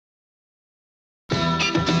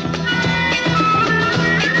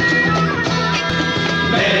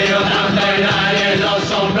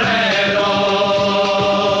sombrero.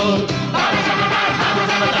 Vamos a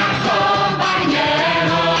matar, compañeros.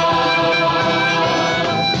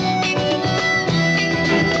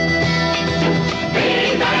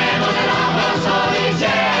 Pintaremos el rojo sol y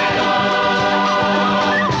cielo.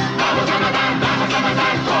 Vamos a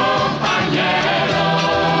matar, compañeros.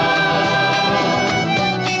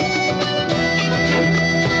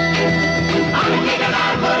 Hay que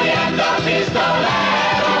ganar muriendo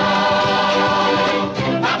pistolero.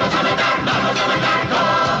 Vamos a matar,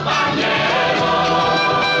 compañeros.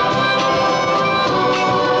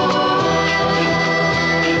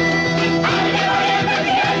 Hay que morir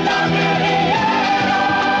muriendo guerrillero.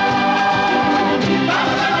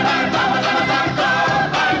 Vamos a matar,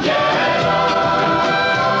 compañeros.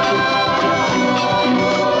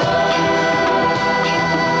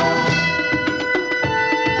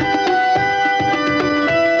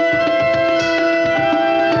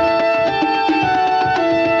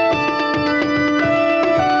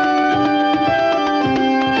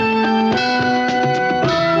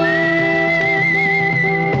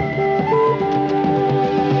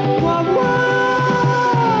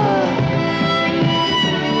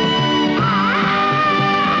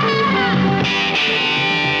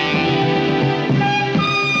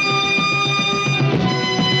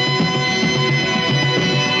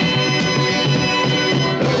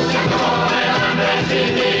 Sin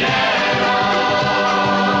dinero.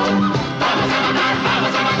 Vamos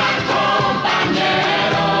a matar, compañeros.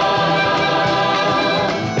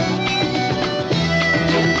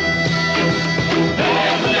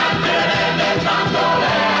 Estudiante del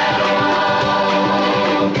bandolero.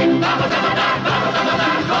 Vamos a matar,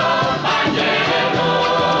 compañeros.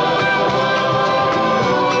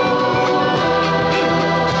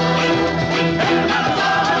 Hermanos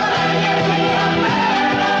somos reyes y almeros.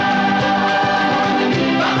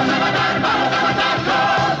 Vamos a matar, compañeros.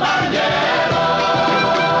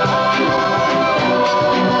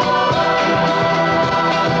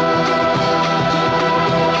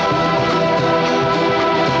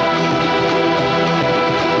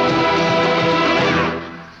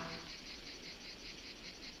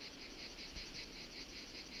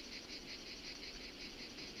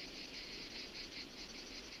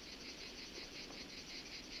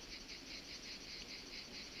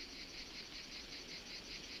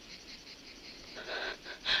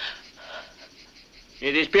 Mi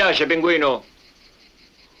dispiace, pinguino.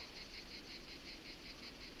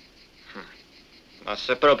 Ma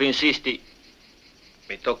se proprio insisti,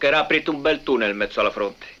 mi toccherà aprirti un bel tunnel in mezzo alla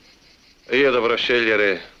fronte. Io dovrò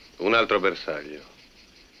scegliere un altro bersaglio.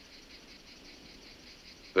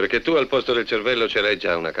 Perché tu al posto del cervello ce l'hai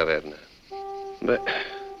già una caverna. Beh,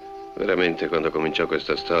 veramente quando cominciò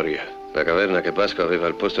questa storia, la caverna che Pasqua aveva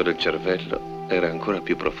al posto del cervello era ancora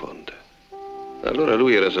più profonda. Allora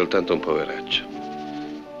lui era soltanto un poveraccio.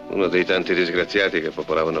 Uno dei tanti disgraziati che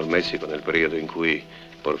popolavano il Messico nel periodo in cui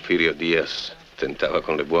Porfirio Diaz tentava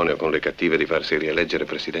con le buone o con le cattive di farsi rieleggere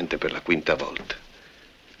presidente per la 5ª volta.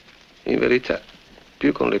 In verità,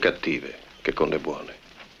 più con le cattive che con le buone.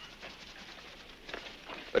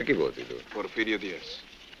 Per chi voti tu? Porfirio Diaz.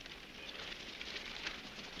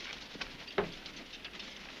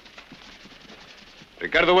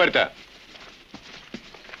 Riccardo Huerta.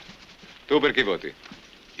 Tu per chi voti?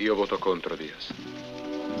 Io voto contro Diaz.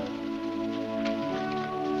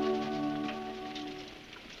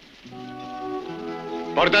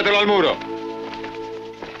 Portatelo al muro.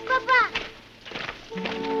 Papà!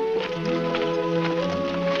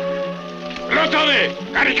 Rotoli!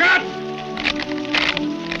 Caricat!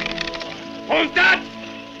 Puntat!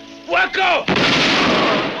 Fuoco!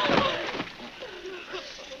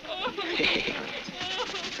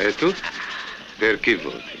 E tu? Per chi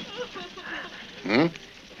voti?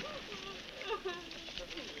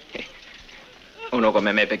 Uno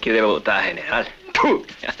come me per chi deve votare, generale?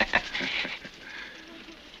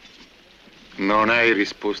 Non hai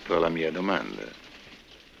risposto alla mia domanda.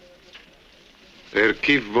 Per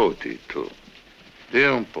chi voti tu? E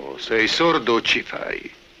un po', sei sordo o ci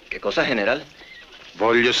fai? Che cosa, generale?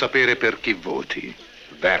 Voglio sapere per chi voti,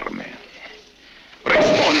 verme.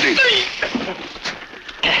 Rispondi!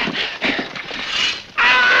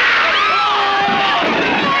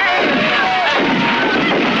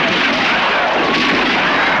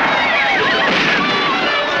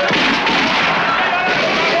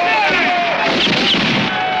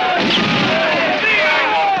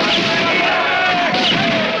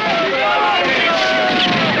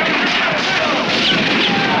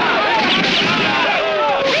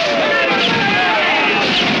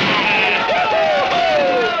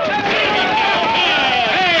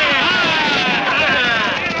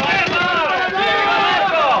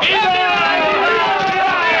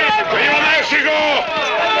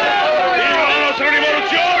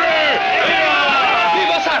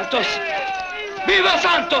 Viva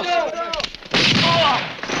Santos!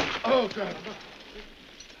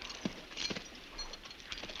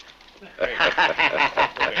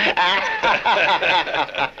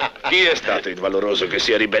 Chi è stato il valoroso che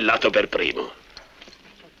si è ribellato per primo?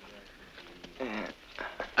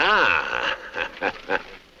 Ah!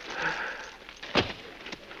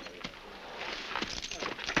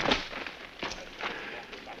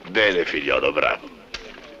 Bene, figliolo, bravo.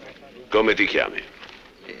 Come ti chiami?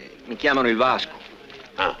 Mi chiamano il Vasco,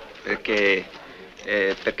 Ah, perché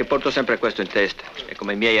porto sempre questo in testa. E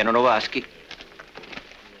come i miei erano vaschi.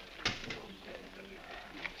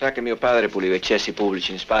 Sa che mio padre puliva i cessi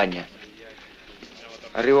pubblici in Spagna.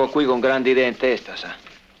 Arrivò qui con grandi idee in testa, sa.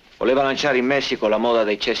 Voleva lanciare in Messico la moda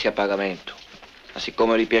dei cessi a pagamento. Ma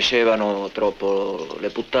siccome gli piacevano troppo le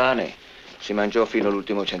puttane, si mangiò fino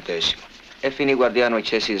all'ultimo centesimo. E finì guardiano ai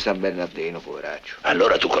cessi di San Bernardino, poveraccio.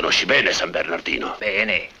 allora tu conosci bene San Bernardino.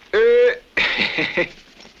 Bene.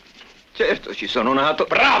 Certo, ci sono nato.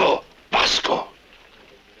 Bravo, Vasco!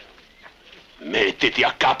 Mettiti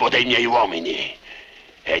a capo dei miei uomini.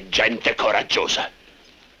 È gente coraggiosa.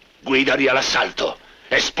 Guidali all'assalto.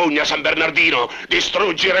 Espugna San Bernardino.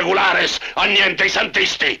 Distruggi i regulares. Annienta i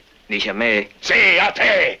santisti. Dice a me? Sì, a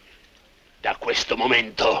te. Da questo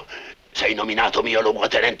momento sei nominato mio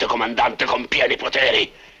luogotenente comandante con pieni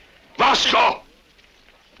poteri. Vasco!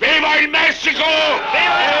 Viva il Messico!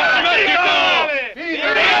 Viva il Messico!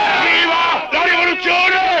 Viva la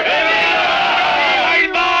rivoluzione! Viva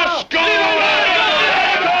il Vasco!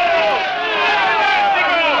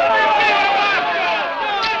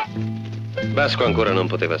 Vasco ancora non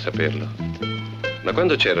poteva saperlo, ma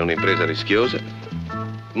quando c'era un'impresa rischiosa,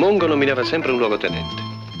 Mongo nominava sempre un luogotenente.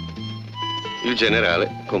 Il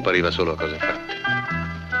generale compariva solo a cose fatte.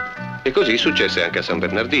 E così successe anche a San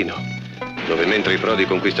Bernardino, dove mentre i prodi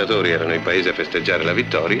conquistatori erano in paese a festeggiare la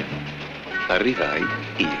vittoria, arrivai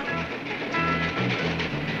io.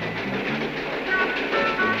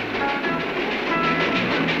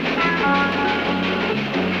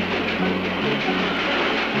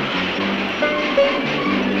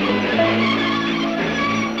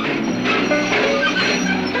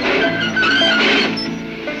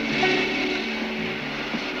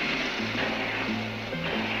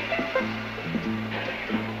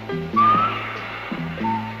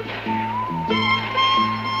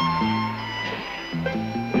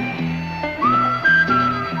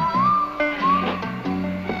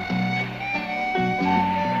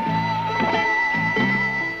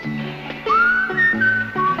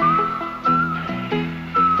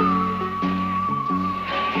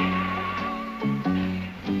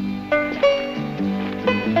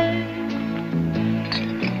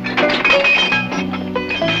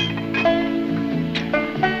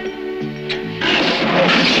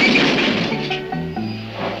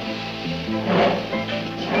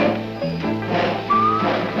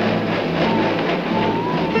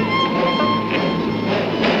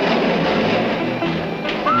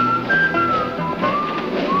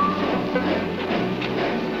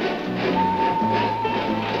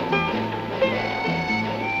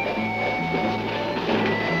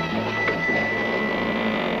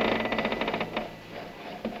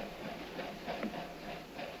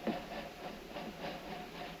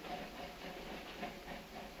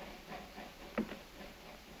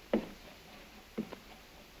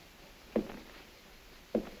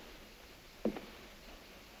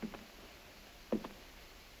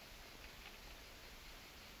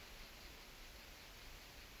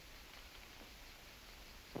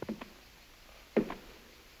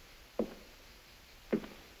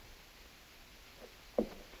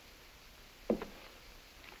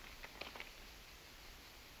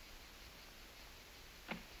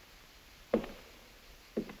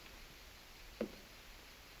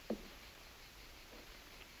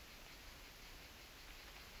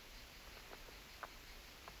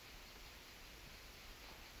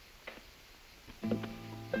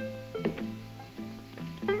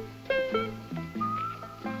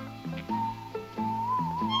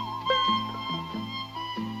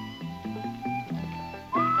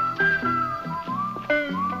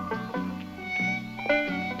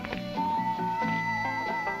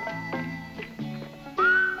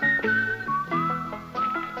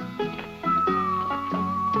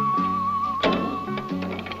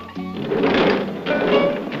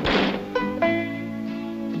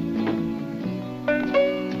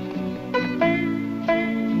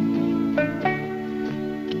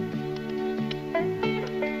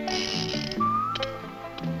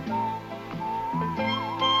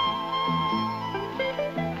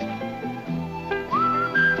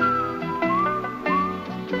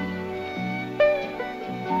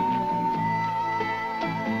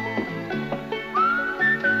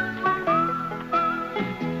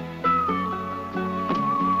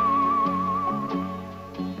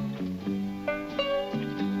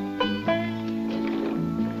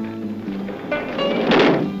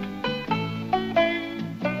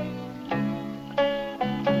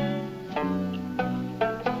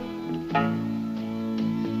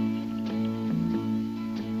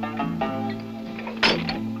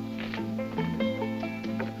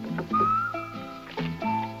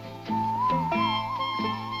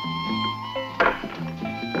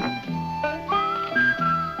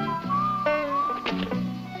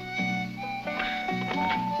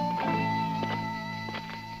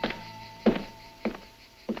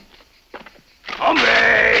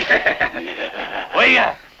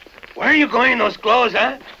 Oiga, where are you going in those clothes,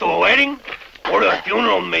 huh? To a wedding? Or to a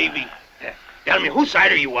funeral, maybe? Tell me, whose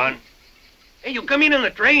side are you on? Hey, you come in on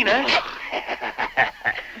the train, huh?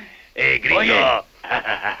 Hey, gringo.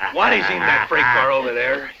 What is in that freight car over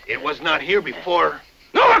there? It was not here before.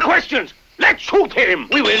 No more questions! Let's shoot him!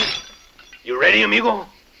 We will. You ready, amigo?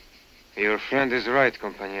 Your friend is right,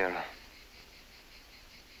 Compañero.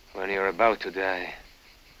 When you're about to die,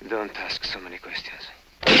 don't ask so many questions.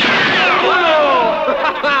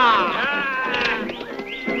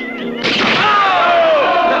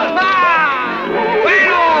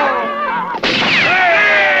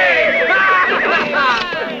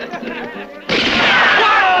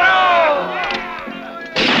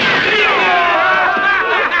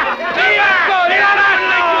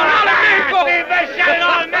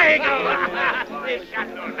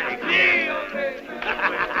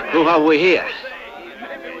 Who have we here?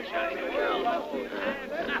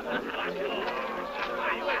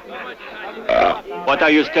 What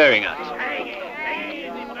are you staring at?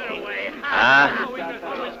 Huh?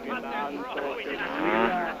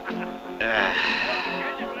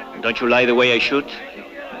 Don't you like the way I shoot?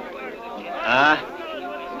 Huh?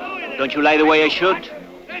 Don't you like the way I shoot?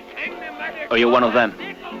 Or you're one of them?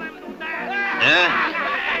 Huh?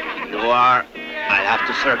 You are. I'll have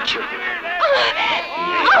to search you.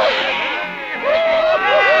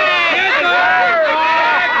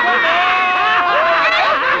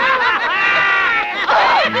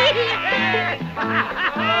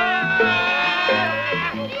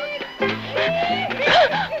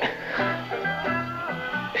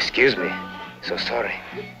 Excuse me. So sorry.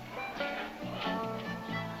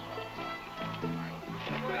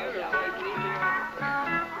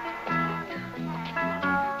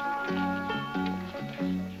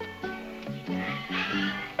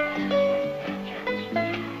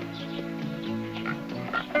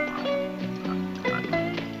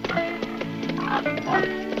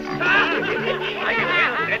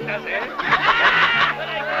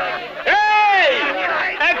 Hey!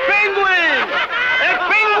 A penguin! A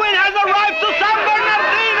penguin has arrived to San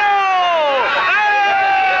Bernardino! Hey!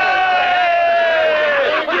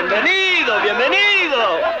 Bienvenido, bienvenido!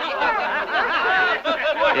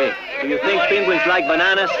 Hey, do you think penguins like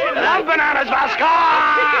bananas? ¡Las bananas, Vasco!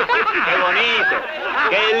 ¡Qué bonito!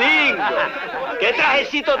 ¡Qué lindo! ¡Qué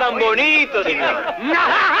trajecito tan bonito, señor!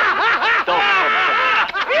 Toma.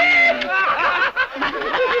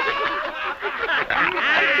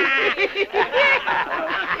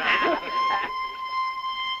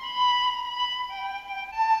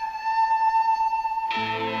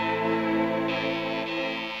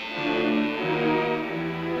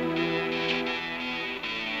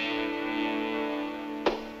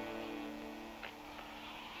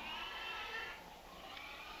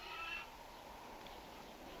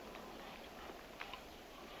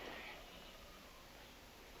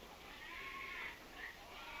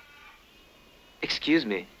 Excuse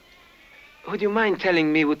me. Would you mind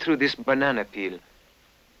telling me who threw this banana peel?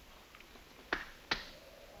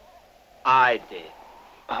 I did.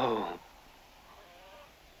 Oh.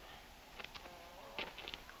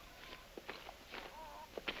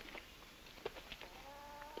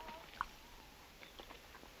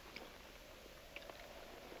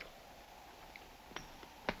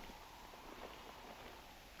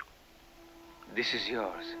 This is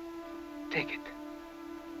yours. Take it.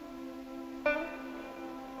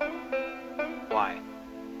 Why?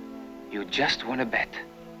 You just won a bet.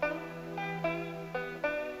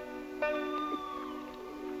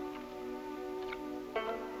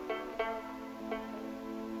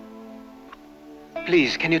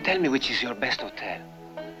 Please, can you tell me which is your best hotel?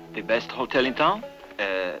 The best hotel in town?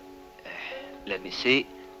 Let me see.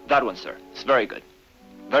 That one, sir. It's very good.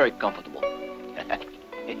 Very comfortable.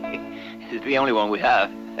 It's the only one we have.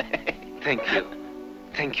 Thank you.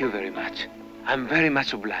 Thank you very much. I'm very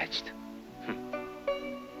much obliged.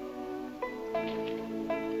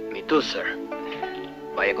 Me too, sir.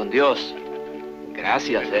 Vaya con Dios.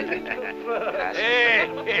 Gracias, Gracias.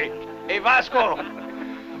 Hey, Vasco!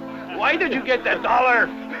 Why did you get that dollar?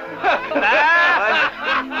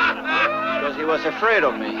 Because he was afraid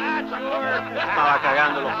of me. Estaba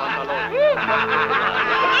cagando los pantalones.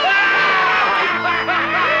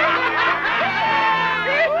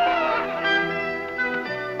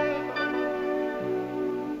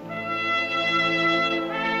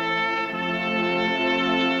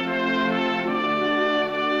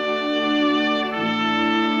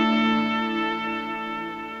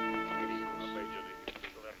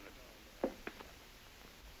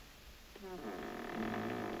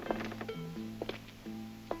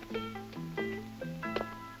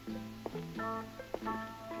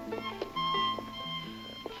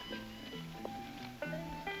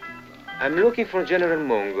 I'm looking for General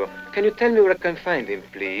Mongo. Can you tell me where I can find him,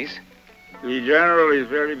 please? The general is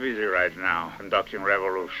very busy right now, conducting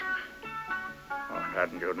revolution. Oh,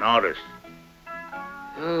 hadn't you noticed?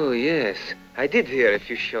 Oh, yes. I did hear a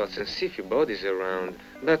few shots and see a few bodies around.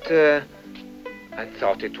 But, I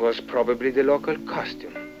thought it was probably the local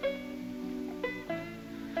costume.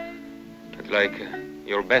 I'd like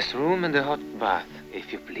your best room and a hot bath,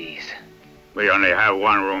 if you please. We only have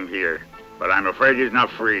one room here, but I'm afraid he's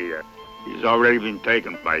not free yet. He's already been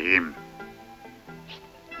taken by him.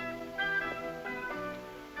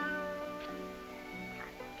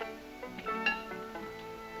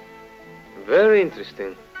 Very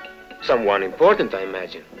interesting. Someone important, I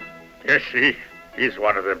imagine. Yes, he's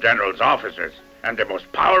one of the general's officers, and the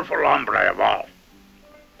most powerful hombre of all.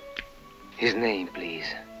 His name,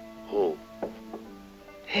 please. Who?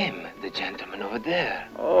 Him, the gentleman over there.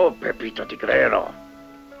 Oh, Pepito Tigrero.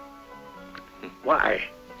 Why?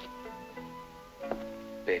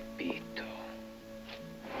 Pepito.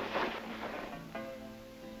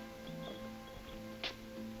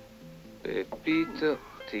 Pepito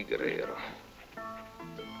Tigrero.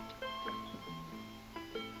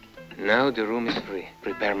 Now the room is free.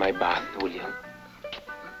 Prepare my bath, will you?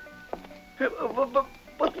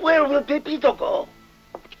 But where will Pepito go?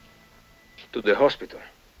 To the hospital.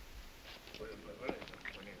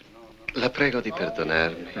 La prego di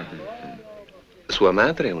perdonarmi. Sua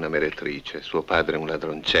madre è una meretrice, suo padre è un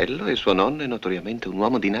ladroncello e suo nonno è notoriamente un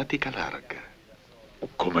uomo di natica larga.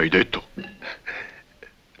 Come hai detto?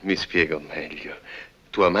 Mi spiego meglio.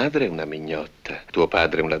 Tua madre è una mignotta, tuo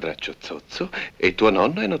padre è un ladraccio zozzo e tuo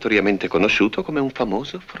nonno è notoriamente conosciuto come un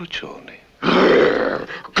famoso frocione.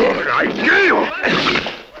 Coraggio!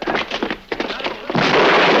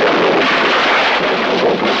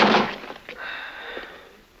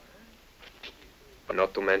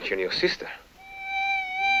 Not to mention your sister.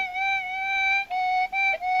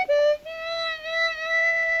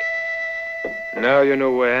 Now you know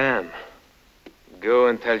where I am. Go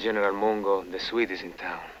and tell General Mongo the suite is in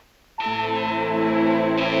town.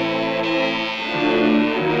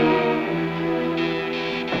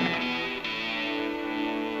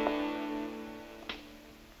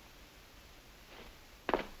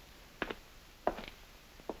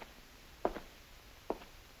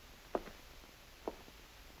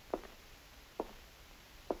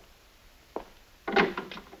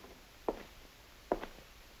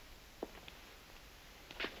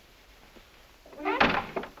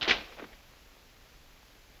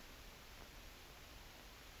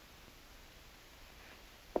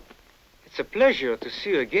 It's a pleasure to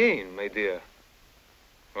see you again, my dear.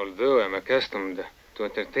 Although I'm accustomed to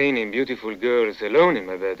entertaining beautiful girls alone in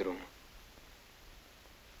my bedroom.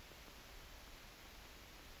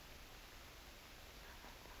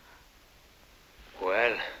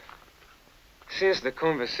 Well, since the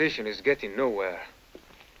conversation is getting nowhere,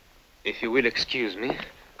 if you will excuse me,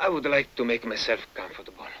 I would like to make myself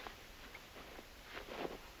comfortable.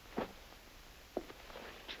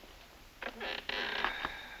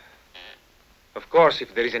 Of course,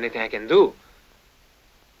 if there is anything I can do.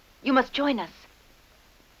 You must join us.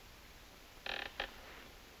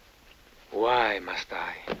 Why must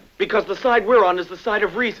I? Because the side we're on is the side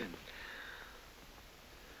of reason.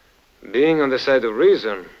 Being on the side of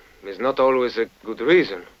reason is not always a good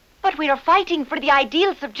reason. But we are fighting for the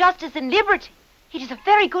ideals of justice and liberty. It is a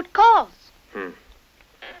very good cause.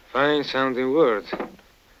 Fine sounding words.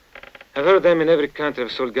 I've heard them in every country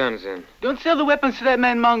I've sold guns in. Don't sell the weapons to that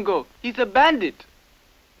man, Mongo. He's a bandit.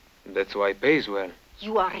 That's why he pays well.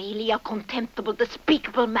 You are really a contemptible,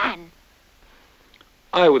 despicable man.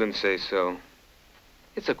 I wouldn't say so.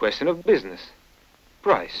 It's a question of business.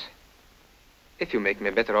 Price. If you make me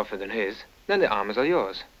a better offer than his, then the arms are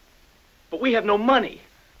yours. But we have no money.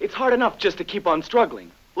 It's hard enough just to keep on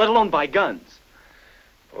struggling, let alone buy guns.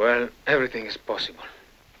 Well, everything is possible.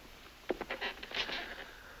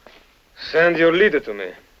 Send your leader to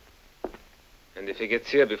me. And if he gets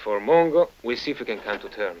here before Mongo, we'll see if we can come to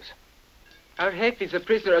terms. Our Jefe is a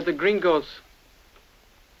prisoner at the Gringos.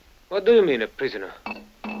 What do you mean, a prisoner?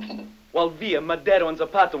 While Villa, Madero, and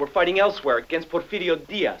Zapata were fighting elsewhere against Porfirio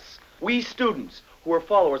Diaz, we students, who were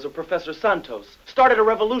followers of Professor Santos, started a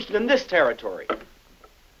revolution in this territory.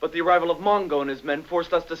 But the arrival of Mongo and his men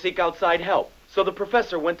forced us to seek outside help. So the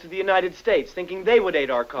professor went to the United States, thinking they would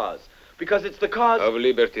aid our cause. Because it's the cause of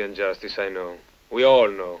liberty and justice, I know. We all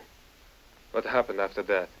know. What happened after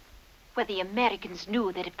that? Well, the Americans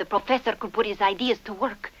knew that if the professor could put his ideas to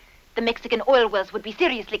work, the Mexican oil wells would be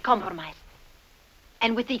seriously compromised.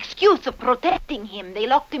 And with the excuse of protecting him, they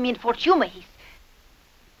locked him in Fort Yuma. He's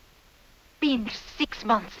been 6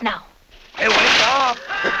 months now. Hey, wake up!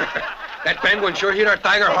 That penguin sure hit our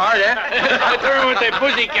tiger hard, eh? I threw with the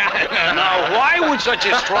pussycat. Now, why would such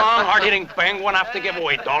a strong, hard-hitting penguin have to give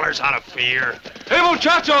away dollars out of fear? Hey,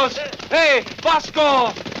 muchachos! Hey,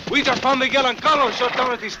 Vasco! We just found Miguel and Carlos shut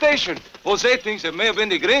down at the station. Jose thinks it may have been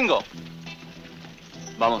the gringo.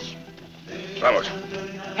 Vamos. Vamos.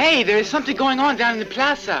 Hey, there is something going on down in the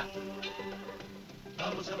plaza.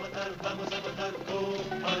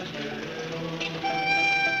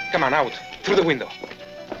 Come on, out. Through the window.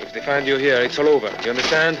 If they find you here, it's all over. You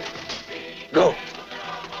understand? Go.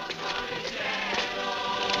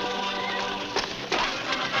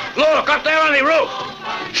 Look, up there on the roof!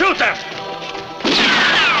 Shoot them!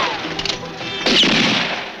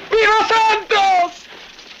 Viva Santos!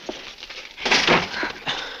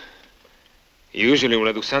 Usually when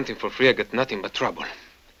I do something for free, I get nothing but trouble.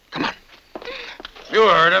 Come on. You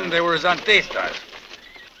heard them. They were Zantistas.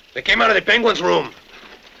 They came out of the penguin's room.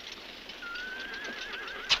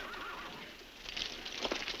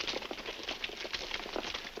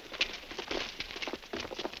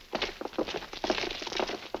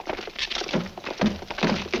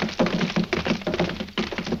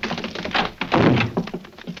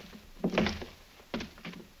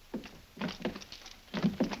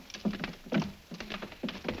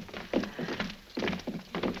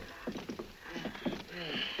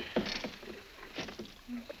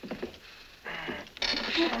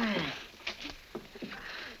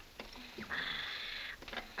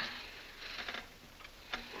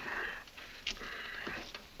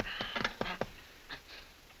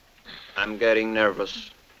 I'm getting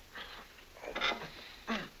nervous.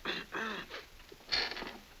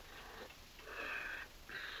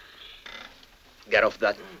 Get off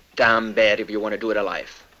that damn bed if you want to do it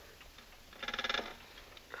alive.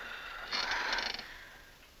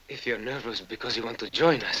 If you're nervous because you want to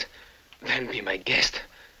join us, then be my guest.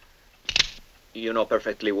 You know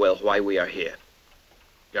perfectly well why we are here.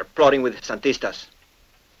 You're plotting with Santistas.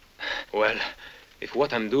 Well, if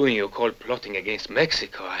what I'm doing you call plotting against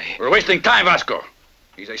Mexico, We're wasting time, Vasco.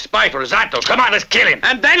 He's a spy for Santos. Come on, let's kill him.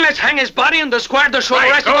 And then let's hang his body in the square to show the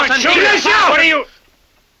rest of us. Shoot him. What are you?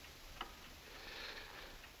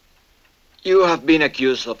 You have been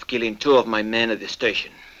accused of killing 2 of my men at the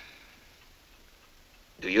station.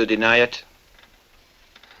 Do you deny it?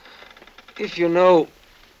 If you know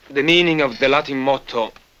the meaning of the Latin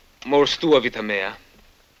motto, mors tua vita mea,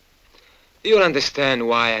 you'll understand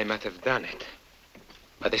why I might have done it.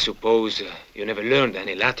 But I suppose you never learned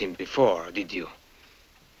any Latin before, did you?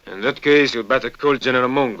 In that case, you'd better call General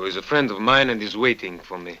Mongo. He's a friend of mine and he's waiting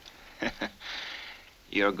for me.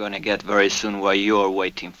 You're gonna get very soon what you're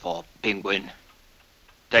waiting for, penguin.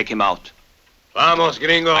 Take him out. Vamos,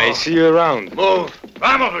 gringo. I see you around. Move.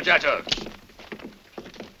 Vamos, muchachos.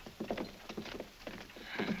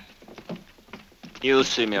 You'll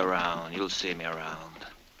see me around. You'll see me around.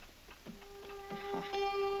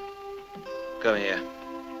 Come here.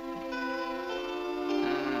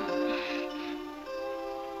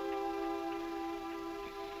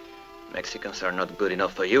 Mexicans are not good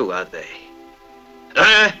enough for you, are they?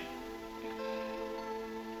 Eh?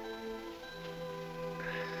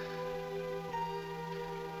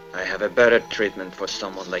 I have a better treatment for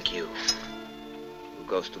someone like you, who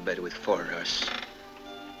goes to bed with foreigners.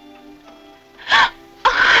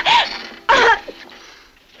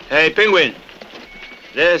 Hey, penguin.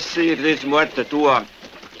 Let's see if this muerte tua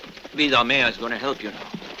vida mea is going to help you now.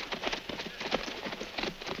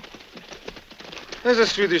 As a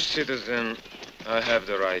Swedish citizen, I have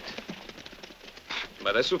the right.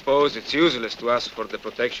 But I suppose it's useless to ask for the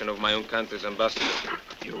protection of my own country's ambassador.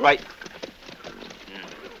 You're right.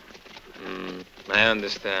 I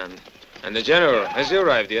understand. And the general, has he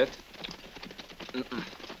arrived yet?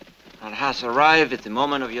 And has arrived at the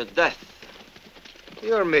moment of your death.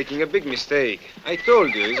 You're making a big mistake. I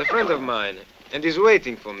told you, he's a friend of mine, and he's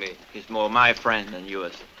waiting for me. He's more my friend than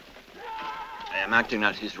yours. I am acting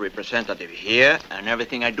as his representative here, and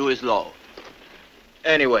everything I do is law.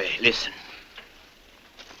 Anyway, listen.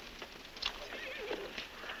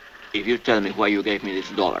 If you tell me why you gave me this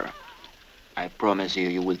 $1, I promise you,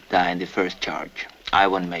 you will die in the first charge. I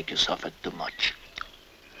won't make you suffer too much.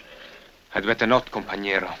 I'd better not,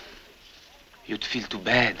 compañero. You'd feel too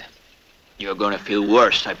bad. You're gonna feel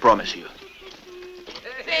worse, I promise you.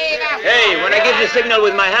 Hey, when I give the signal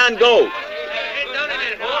with my hand, go.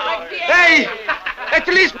 Hey! At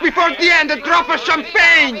least before the end, a drop of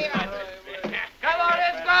champagne! Come on,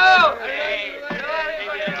 let's go!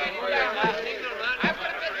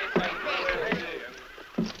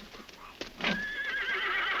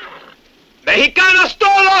 Mexicanos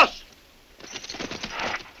todos!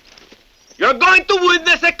 You're going to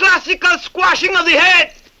witness a classical squashing of the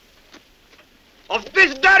head! of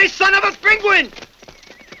this dirty son of a penguin!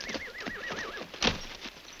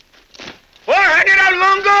 Well, hang it out,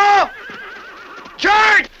 Longo!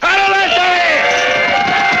 Charge!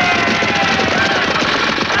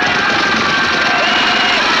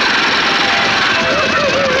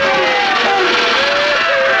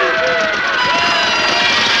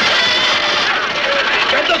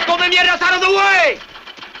 Get those companeros out of the way!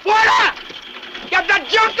 Fuera! Get that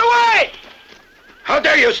junk away! How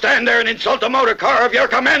dare you stand there and insult the motor car of your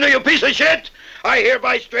commander, you piece of shit! I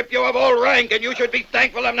hereby strip you of all rank, and you should be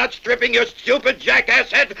thankful I'm not stripping your stupid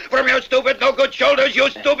jackass head from your stupid no-good shoulders, you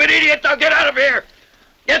stupid idiot! Now get out of here!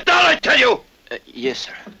 Get down, I tell you! Yes,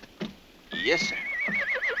 sir. Yes, sir.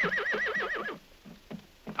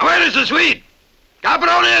 Now, where is the Swede?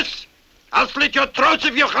 Cabrones! I'll slit your throats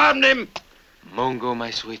if you harm them! Mongo, my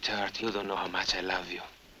sweetheart, you don't know how much I love you.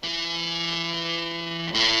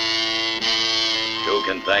 You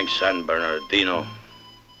can thank San Bernardino.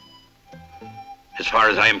 As far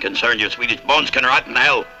as I am concerned, your Swedish bones can rot in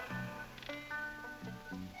hell.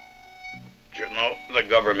 You know, the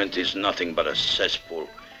government is nothing but a cesspool.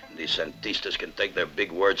 These Santistas can take their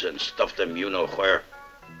big words and stuff them you know where.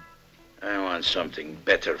 I want something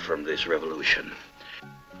better from this revolution.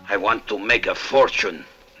 I want to make a fortune.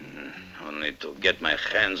 Only to get my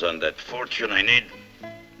hands on that fortune, I need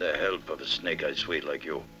the help of a snake-eyed Swede like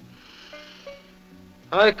you.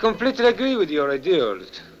 I completely agree with your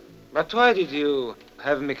ideals. But why did you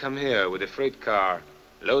have me come here with a freight car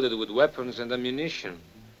loaded with weapons and ammunition?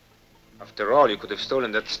 After all, you could have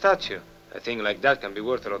stolen that statue. A thing like that can be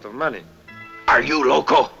worth a lot of money. Are you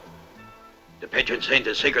loco? The pigeons ain't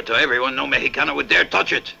a secret to everyone. No Mexicano would dare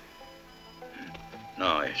touch it.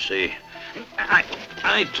 No, you see,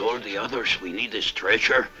 I told the others we need this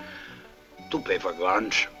treasure to pay for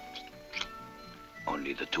guns.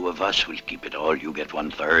 Only the two of us will keep it all. You get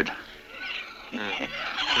 1/3.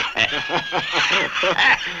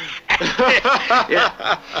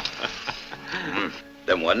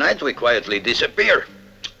 Then one night we quietly disappear.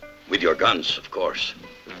 With your guns, of course.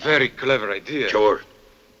 Very clever idea. Sure.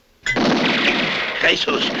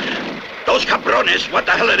 Jesus! Those cabrones, what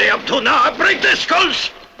the hell are they up to now? I'll break their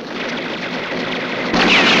skulls!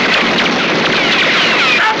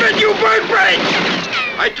 Stop it, you bird brains!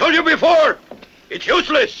 I told you before, it's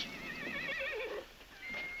useless.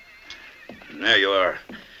 There you are.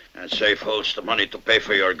 That safe holds the money to pay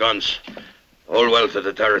for your guns. All wealth of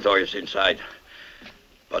the territory is inside.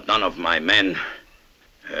 But none of my men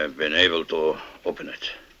have been able to open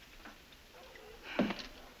it.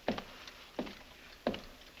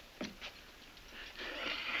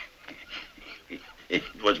 It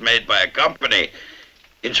was made by a company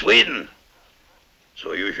in Sweden.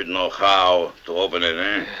 So you should know how to open it,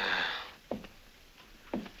 eh?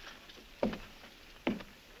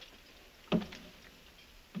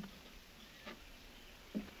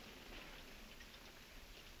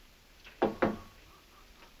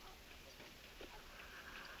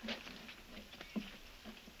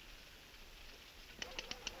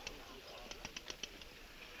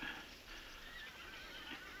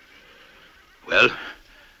 Well?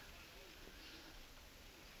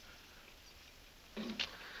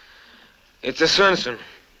 It's a Swenson,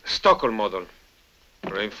 Stockholm model.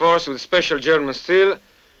 Reinforced with special German steel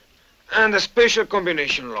and a special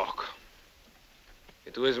combination lock.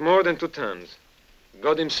 It weighs more than 2 tons.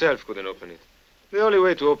 God himself couldn't open it. The only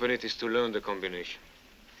way to open it is to learn the combination.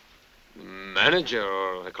 The manager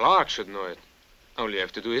or a clerk should know it. All you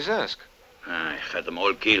have to do is ask. I had them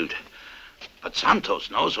all killed. But Santos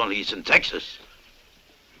knows, only he's in Texas.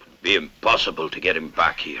 It'd be impossible to get him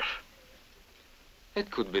back here. It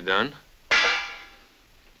could be done.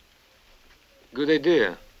 Good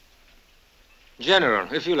idea. General,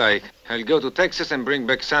 if you like, I'll go to Texas and bring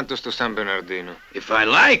back Santos to San Bernardino. If I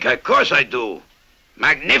like, of course I do.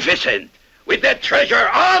 Magnificent. With that treasure,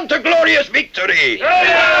 on to glorious victory.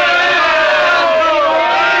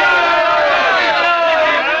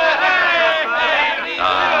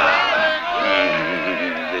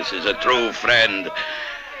 This is a true friend.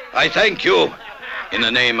 I thank you in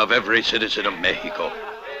the name of every citizen of Mexico.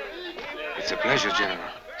 It's a pleasure, General.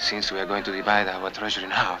 Since we are going to divide our treasure in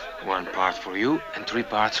half, 1 part for you and 3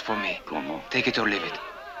 parts for me. Como? Take it or leave it.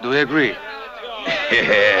 Do we agree?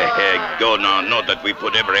 Go now. Know that we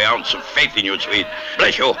put every ounce of faith in you, Swede.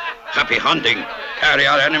 Bless you. Happy hunting. Carry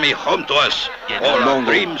our enemy home to us. All our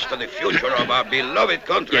dreams for the future of our beloved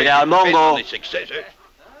country. General Mongo. Based on the success, eh?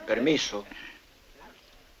 Permiso.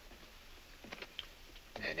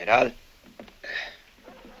 General,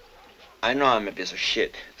 I know I'm a piece of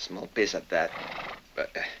shit, small piece at that,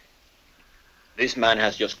 but this man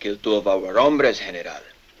has just killed 2 of our hombres, General.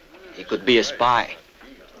 He could be a spy.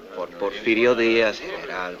 For Porfirio Diaz,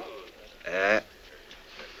 General.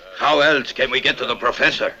 How else can we get to the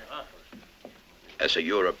professor? As a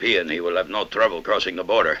European, he will have no trouble crossing the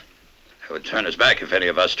border. He would turn his back if any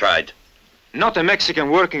of us tried. Not a Mexican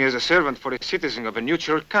working as a servant for a citizen of a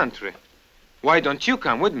neutral country. Why don't you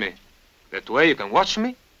come with me? That way you can watch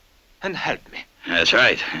me and help me. That's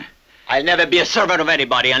right. I'll never be a servant of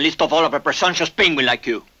anybody, and least of all of a presumptuous penguin like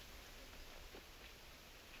you.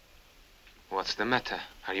 What's the matter?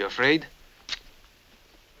 Are you afraid?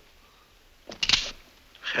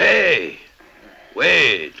 Hey,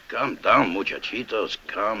 wait. Calm down, muchachitos.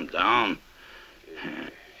 Calm down.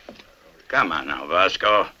 Come on now,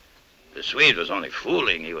 Vasco. The Swede was only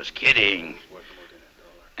fooling. He was kidding.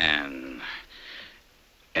 And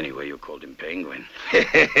anyway, you called him Penguin.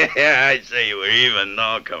 I say you were even.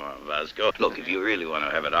 No, come on, Vasco. Look, if you really want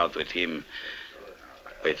to have it out with him,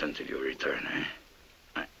 wait until you return, eh?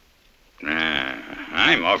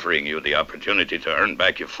 I'm offering you the opportunity to earn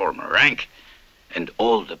back your former rank and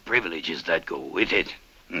all the privileges that go with it.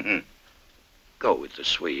 Go with the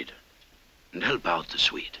Swede and help out the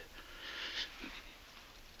Swede.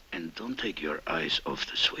 And don't take your eyes off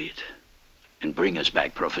the Swede. And bring us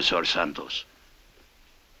back Professor Santos.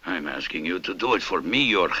 I'm asking you to do it for me,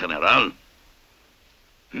 your general.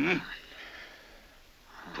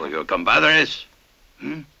 For your compadres.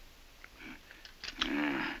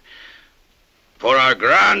 For our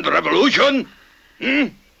grand revolution.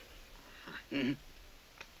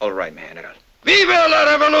 All right, my general. ¡Viva la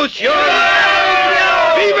revolución!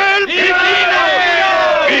 ¡Viva el pepino!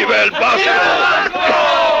 ¡Viva el Vasco!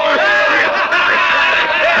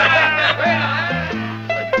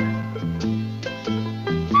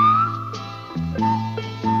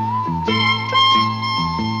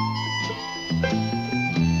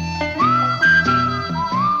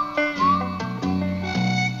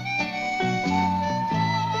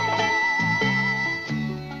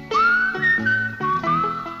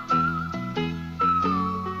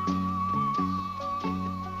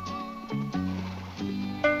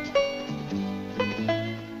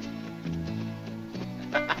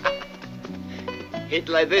 Hit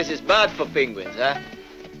like this is bad for penguins, huh?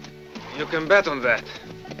 You can bet on that.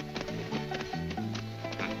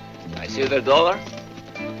 I see the dollar.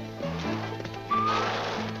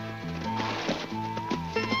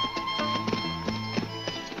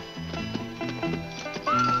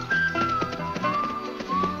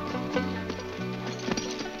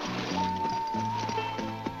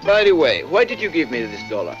 By the way, why did you give me this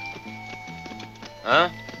dollar? Huh?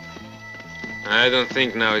 I don't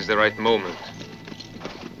think now is the right moment.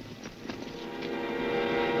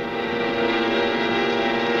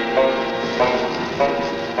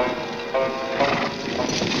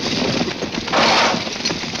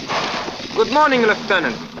 Good morning,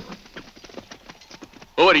 Lieutenant.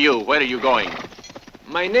 Who are you? Where are you going?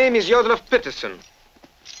 My name is Jodlov Peterson.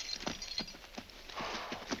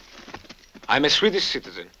 I'm a Swedish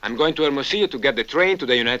citizen. I'm going to Hermosillo to get the train to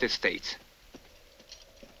the United States.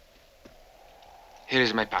 Here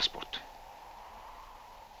is my passport.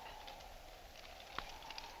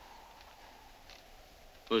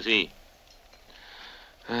 Who's he?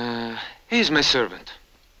 He's my servant.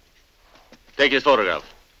 Take his photograph.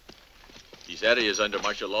 This area is under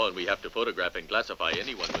martial law, and we have to photograph and classify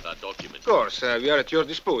anyone without documents. Of course, we are at your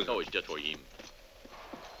disposal. No, it's just for him.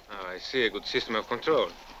 Oh, I see, a good system of control.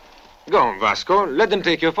 Go on, Vasco. Let them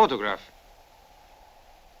take your photograph.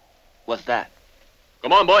 What's that?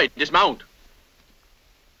 Come on, boy, dismount.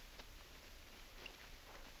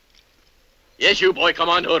 Yes, you boy, come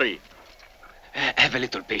on, hurry. Have a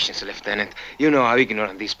little patience, Lieutenant. You know how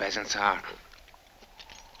ignorant these peasants are.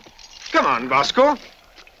 Come on, Vasco.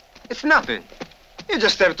 It's nothing. You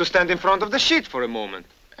just have to stand in front of the sheet for a moment.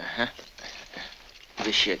 Uh-huh.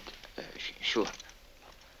 The sheet. Sure.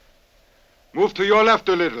 Move to your left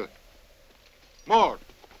a little. More.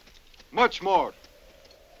 Much more.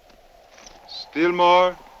 Still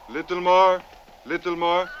more. Little more. Little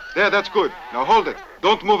more. There, that's good. Now hold it.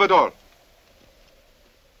 Don't move at all.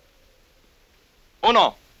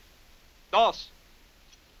 Uno, dos,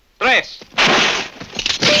 tres.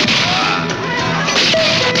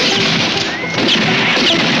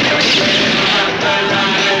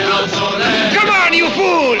 Come on, you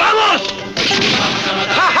fool! Vamos!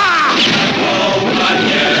 Ha ha!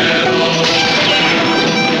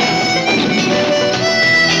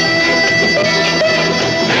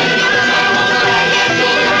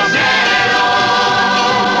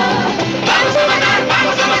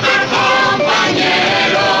 Vamos a matar,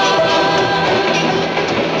 compañero.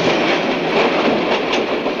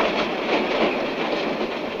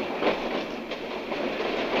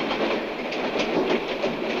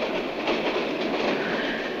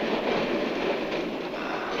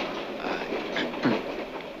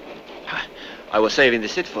 I was saving the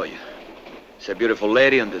seat for you. It's a beautiful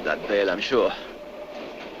lady under that veil, I'm sure.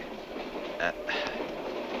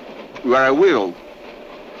 You are a widow.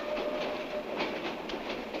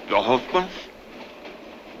 Your husband?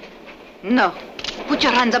 No. Put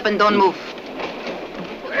your hands up and don't move.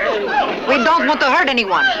 We don't want to hurt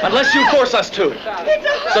anyone. Unless you force us to.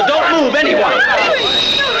 So don't move, anyone.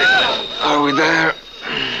 Are we there?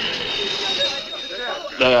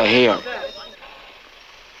 They are here.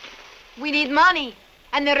 We need money,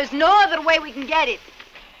 and there is no other way we can get it.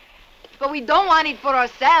 But we don't want it for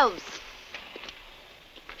ourselves.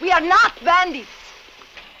 We are not bandits.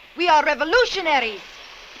 We are revolutionaries.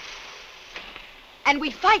 And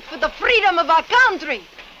we fight for the freedom of our country.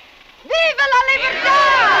 Viva la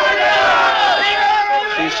libertad!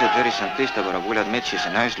 Siis see tervisantista pole puljad metsis a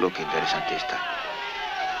nice looking tervisantista.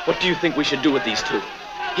 What do you think we should do with these two?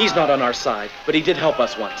 He's not on our side, but he did help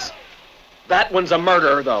us once. That one's a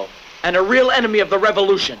murderer, though, and a real enemy of the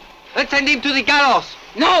revolution. Let's send him to the gallows.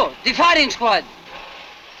 No, the firing squad.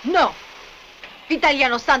 No.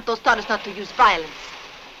 Vitaliano Santos taught us not to use violence.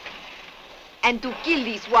 And to kill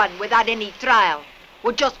this one without any trial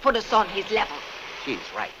would just put us on his level. She's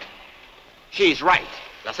right. She's right.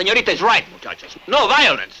 La señorita is right, muchachos. No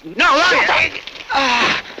violence. No violence.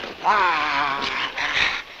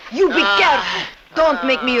 You be careful. Don't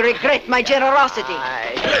make me regret my generosity.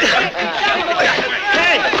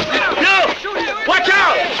 Hey! No! Watch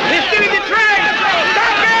out! He's stealing the train!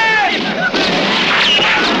 Stop him!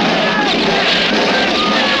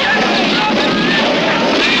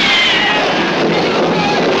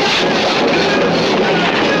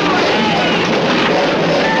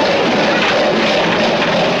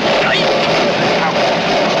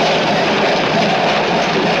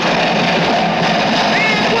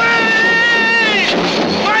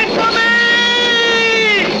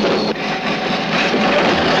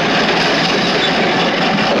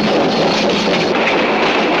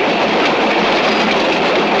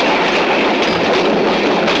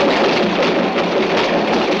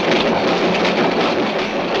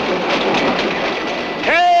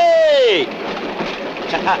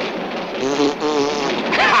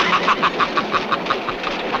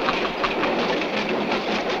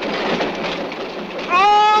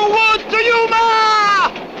 Onward to Yuma!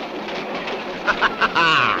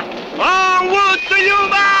 Onward to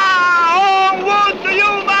Yuma! Onward to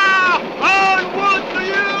Yuma! Onward to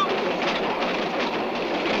Yuma!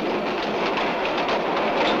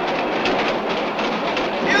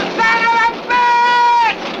 You son of a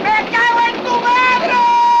bitch! Me cago en tu madre!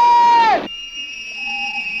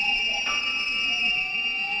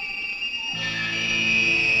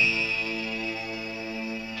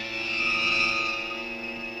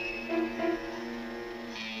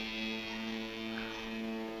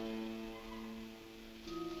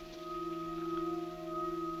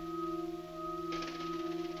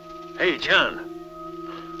 Hey, John.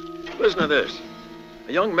 Listen to this.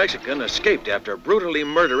 A young Mexican escaped after brutally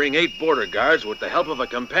murdering 8 border guards with the help of a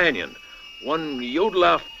companion, one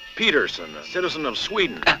Jodlaf Peterson, a citizen of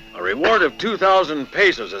Sweden. A reward of 2,000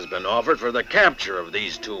 pesos has been offered for the capture of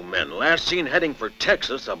these 2 men, last seen heading for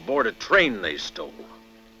Texas aboard a train they stole.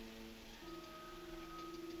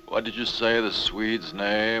 What did you say the Swede's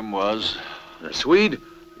name was? The Swede?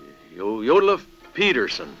 Jodlaf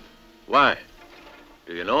Peterson. Why?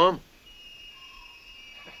 Do you know him?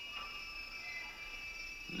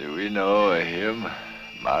 Do we know him,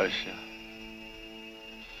 Marcia?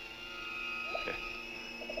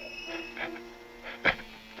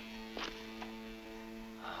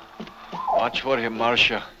 Watch for him,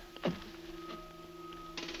 Marcia.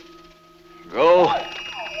 Go.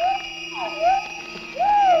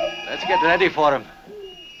 Let's get ready for him.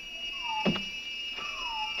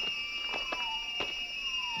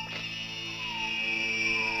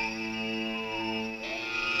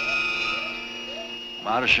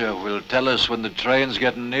 Marcia will tell us when the train's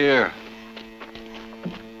getting near.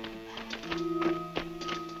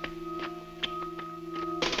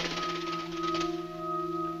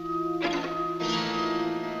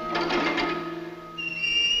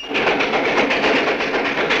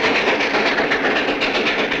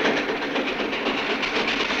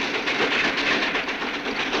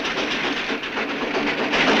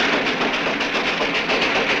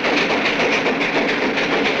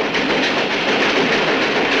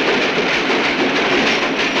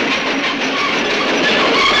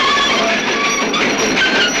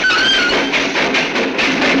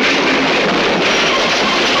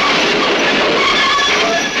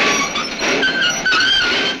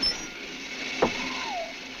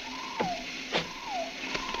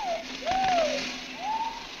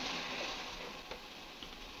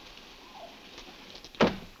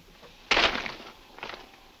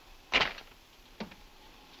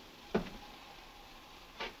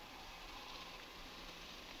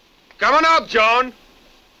 Come on out, John.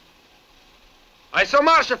 I saw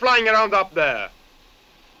Marcia flying around up there.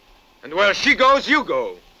 And where she goes, you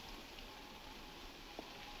go.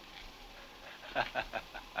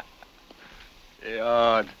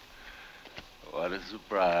 John, what a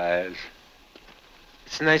surprise.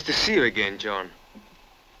 It's nice to see you again, John.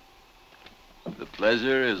 The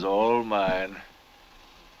pleasure is all mine.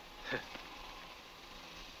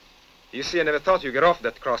 You see, I never thought you'd get off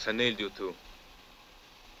that cross I nailed you to.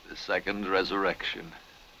 The second resurrection.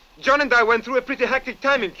 John and I went through a pretty hectic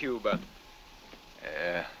time in Cuba.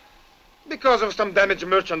 Yeah. Because of some damaged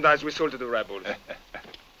merchandise we sold to the rebels.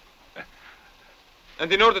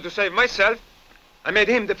 And in order to save myself, I made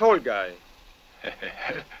him the fall guy.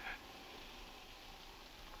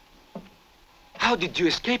 How did you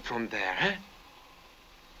escape from there, huh?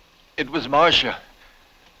 It was Marcia.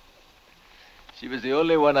 She was the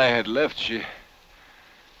only one I had left. She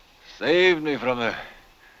saved me from the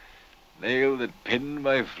nail that pinned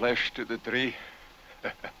my flesh to the tree.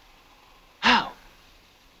 How?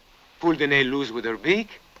 Pulled the nail loose with her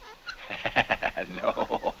beak?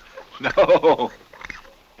 No.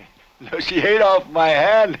 No, she ate off my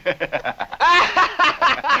hand.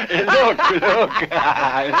 Look.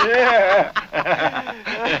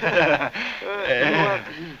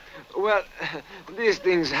 Well, these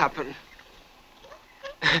things happen.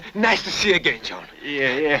 Nice to see you again, John.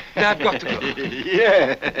 Yeah. Now I've got to go.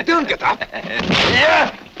 Yeah. Don't get up.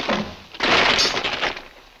 Yeah.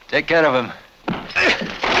 Take care of him.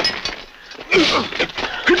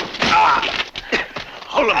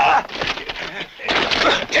 Hold on.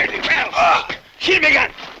 Take me well. Shoot me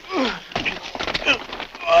again.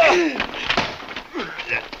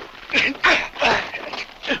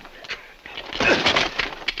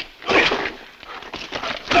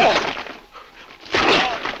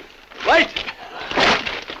 Right.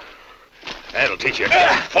 That'll teach you,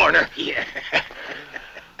 foreigner. Yeah.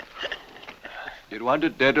 You'd want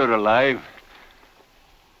it dead or alive.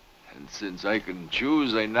 And since I can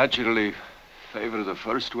choose, I naturally favor the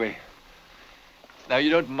first way. Now, you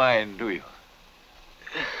don't mind, do you?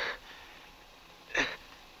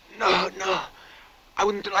 No. I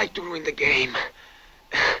wouldn't like to ruin the game.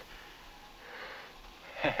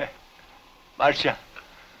 Marcia,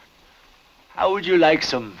 how would you like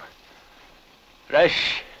some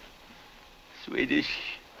fresh Swedish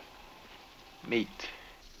meat?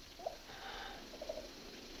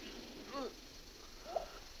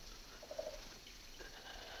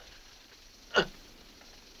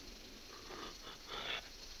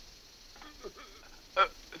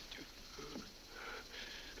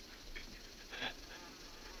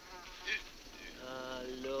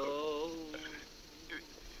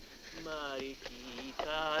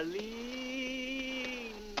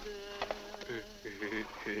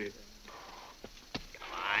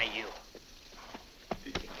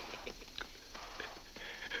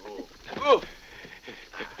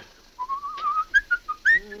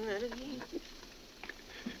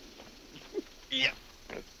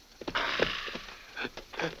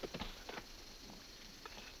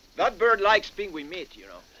 That bird likes penguin meat, you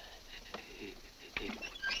know.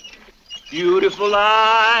 Beautiful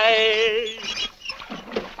eyes,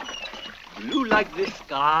 blue like the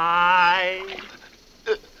sky.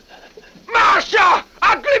 Marcia!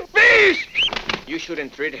 Ugly beast! You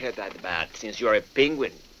shouldn't treat her that bad. Since you're a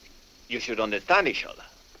penguin, you should understand each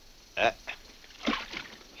other.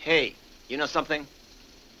 Hey, you know something?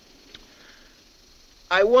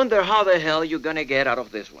 I wonder how the hell you're gonna get out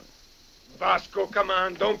of this one. Vasco, come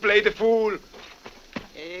on, don't play the fool.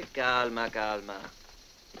 Calma.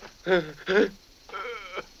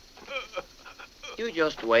 You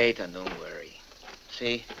just wait and don't worry.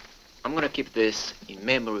 See, I'm gonna keep this in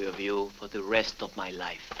memory of you for the rest of my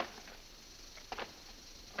life.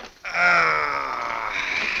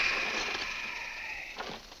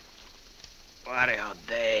 What a hot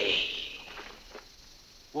day.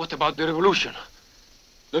 What about the revolution?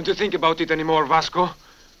 Don't you think about it anymore, Vasco?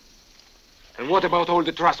 And what about all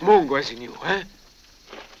the trust Mungo has in you, eh?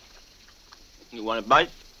 You want a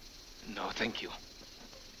bite? No, thank you.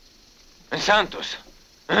 And Santos,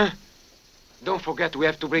 huh? Don't forget we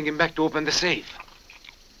have to bring him back to open the safe.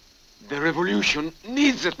 The revolution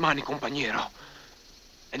needs that money, Compañero.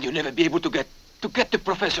 And you'll never be able to get the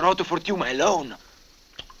professor out of Fortuna alone.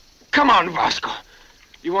 Come on, Vasco.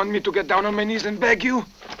 You want me to get down on my knees and beg you?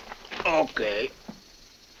 Okay.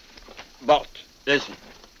 But, listen.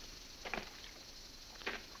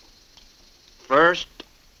 First,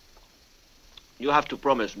 you have to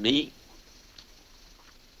promise me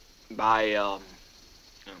by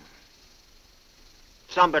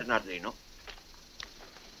San Bernardino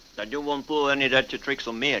that you won't pull any dirty tricks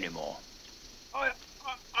on me anymore.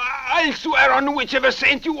 I'll swear on whichever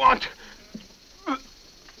saint you want.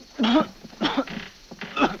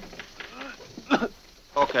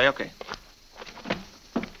 Okay.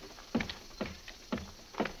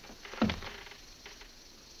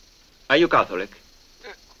 Are you Catholic?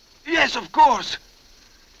 Yes, of course.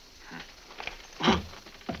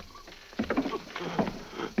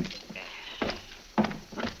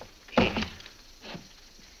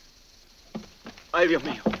 Ay, Dios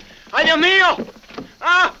mío. Ay, Dios mío!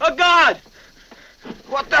 Ah, oh, God!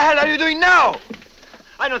 What the hell are you doing now?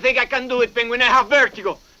 I don't think I can do it, Penguin. I have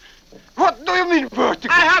vertigo. What do you mean,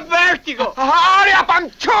 vertigo? I have vertigo. Hurry up,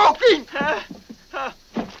 I'm choking!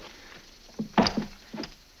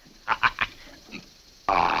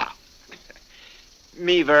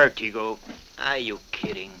 Me vertigo. Are you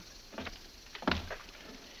kidding?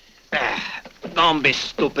 Don't be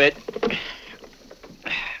stupid.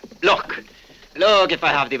 Look if I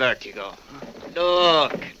have the vertigo.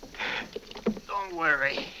 Look. Don't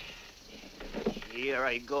worry. Here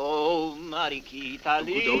I go, Mariquita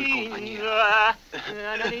linda.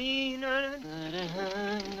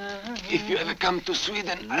 If you ever come to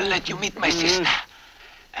Sweden, I'll let you meet my sister.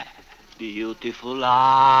 Beautiful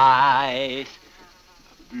eyes,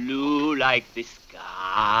 blue like the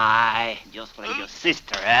sky, just like your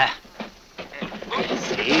sister, eh?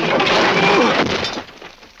 See?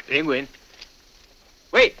 Penguin.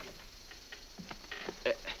 Wait.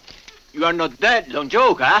 You are not dead, don't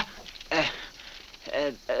joke, huh?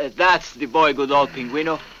 That's the boy, good old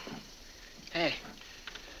Pinguino. Hey.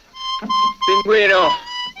 Pinguino.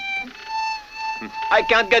 I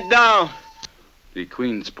can't get down. The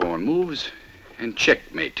queen's pawn moves, and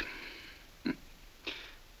checkmate.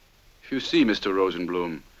 You see, Mr.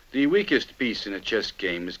 Rosenblum, the weakest piece in a chess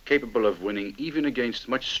game is capable of winning even against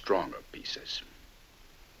much stronger pieces.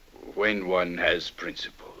 When one has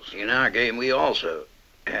principles. In our game, we also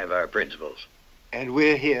have our principles. And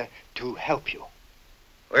we're here to help you.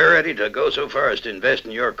 We're ready to go so far as to invest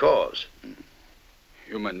in your cause.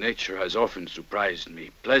 Human nature has often surprised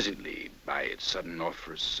me pleasantly by its sudden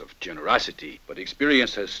offers of generosity, but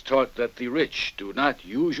experience has taught that the rich do not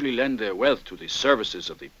usually lend their wealth to the services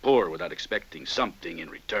of the poor without expecting something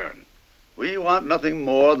in return. We want nothing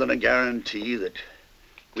more than a guarantee that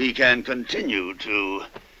we can continue to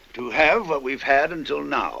have what we've had until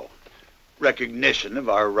now. Recognition of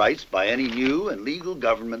our rights by any new and legal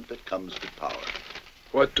government that comes to power.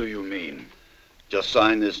 What do you mean? Just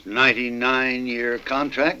sign this 99-year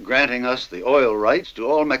contract granting us the oil rights to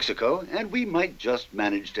all Mexico, and we might just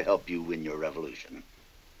manage to help you win your revolution.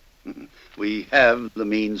 We have the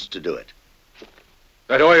means to do it.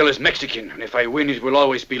 That oil is Mexican, and if I win, it will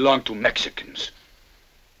always belong to Mexicans.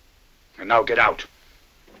 And now get out.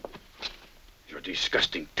 Your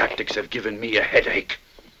disgusting tactics have given me a headache.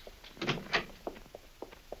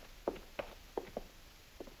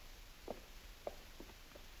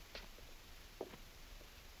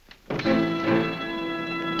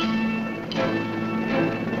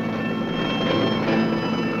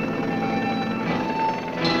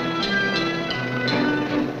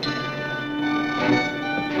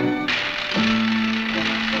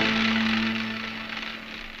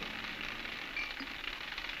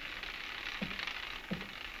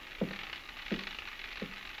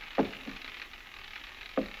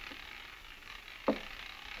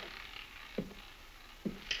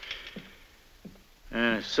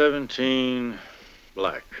 And 17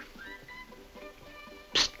 black.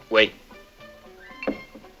 Psst, wait.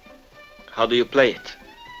 How do you play it?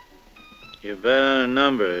 You bet on a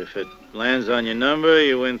number. If it lands on your number,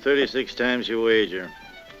 you win 36 times your wager.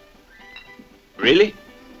 Really?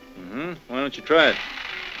 Mm-hmm. Why don't you try it?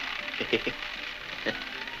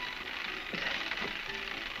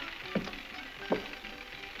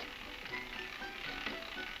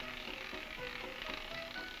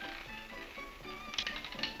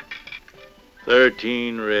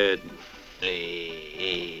 $13 red.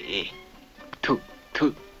 Hey. Two.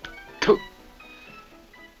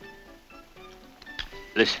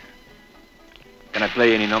 Listen. Can I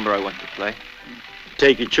play any number I want to play?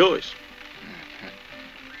 Take your choice.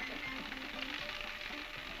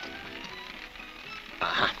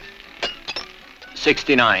 Uh-huh.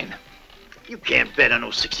 69. You can't bet on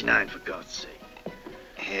no 69, for God's sake.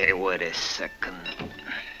 Hey, wait a second.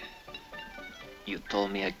 You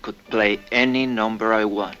told me I could play any number I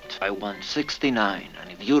want. I want 69,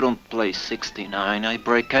 and if you don't play 69, I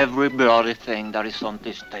break every bloody thing that is on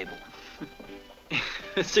this table.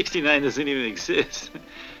 69 doesn't even exist.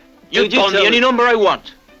 You told me any number I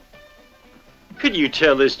want. Could you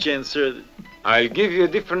tell this gent, sir, that... I'll give you a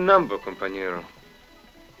different number, Compañero.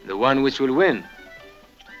 The one which will win.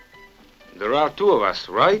 There are two of us,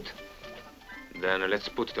 right? Then let's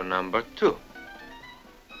put the number 2.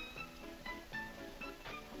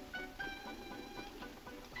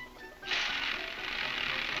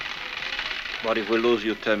 But if we lose,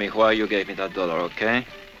 you tell me why you gave me that $1, okay?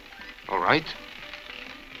 All right.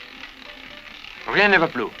 Rien ne va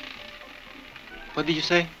plus. What did you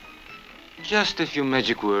say? Just a few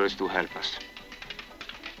magic words to help us.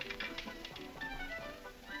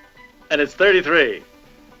 And it's 33.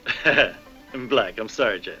 I'm black. I'm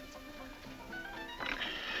sorry, gents.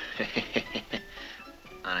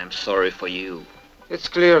 I'm sorry for you. It's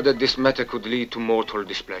clear that this matter could lead to mortal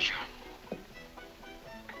displeasure.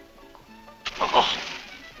 Oh.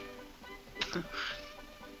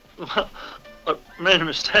 Well, I made a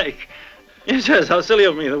mistake. Yes, how silly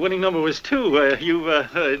of me. The winning number was 2. You've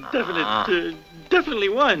definitely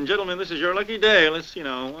won. Gentlemen, this is your lucky day. Let's,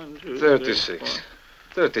 1, 2, 36.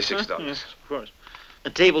 $36. Yes, of course. The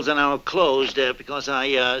tables are now closed because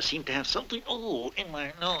I seem to have something, in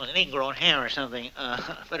my nose, an ingrown hair or something.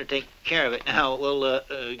 Better take care of it now. Well,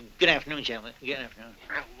 good afternoon, gentlemen. Good afternoon.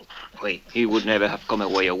 Wait, he would never have come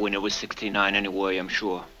away a winner with 69 anyway, I'm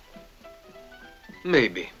sure.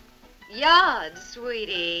 Maybe. Yard,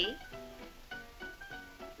 sweetie.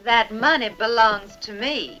 That money belongs to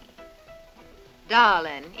me.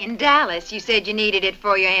 Darling, in Dallas, you said you needed it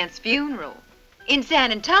for your aunt's funeral. In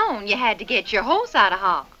San Antonio, you had to get your horse out of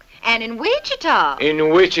hock. And in Wichita... In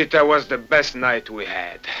Wichita was the best night we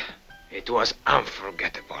had. It was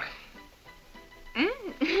unforgettable.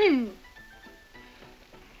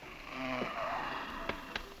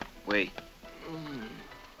 Wait.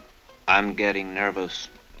 I'm getting nervous.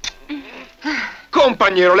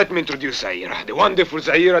 Compañero, let me introduce Zaira. The wonderful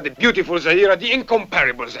Zaira, the beautiful Zaira, the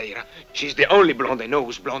incomparable Zaira. She's the only blonde I know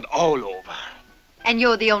who's blonde all over. And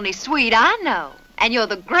you're the only sweet I know. And you're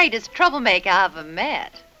the greatest troublemaker I've ever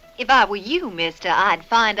met. If I were you, mister, I'd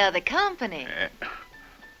find other company.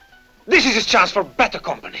 This is his chance for better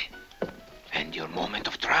company. And your moment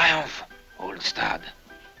of triumph, old stud.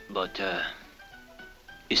 But,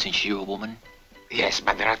 isn't she a woman? Yes,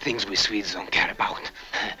 but there are things we Swedes don't care about.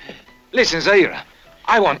 Listen, Zaira,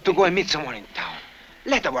 I want to go and meet someone in town.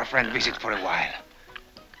 Let our friend visit for a while.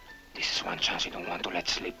 This is one chance you don't want to let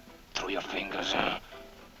slip through your fingers, huh?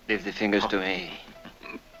 Leave the fingers to me.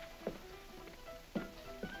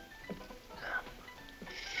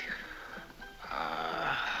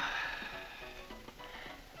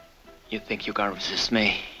 You think you can resist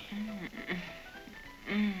me?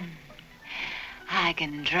 I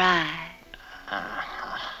can try.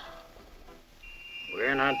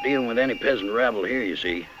 We're not dealing with any peasant rabble here, you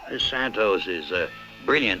see. This Santos is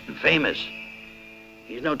brilliant and famous.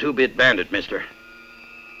 He's no two-bit bandit, mister.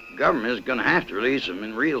 The government is going to have to release him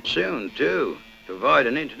in real soon, too, to avoid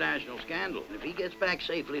an international scandal. And if he gets back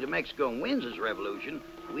safely to Mexico and wins his revolution,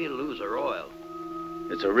 we'll lose our oil.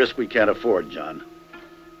 It's a risk we can't afford, John.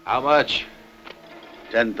 How much?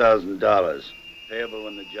 $10,000. Payable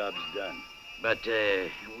when the job's done. But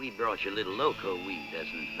we brought you a little loco weed as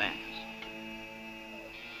an advance.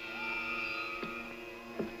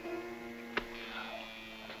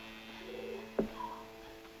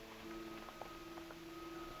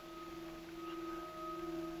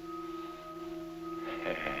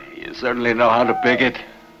 You certainly know how to pick it.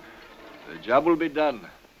 The job will be done.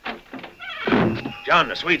 John,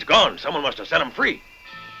 the Swede's gone. Someone must have set him free.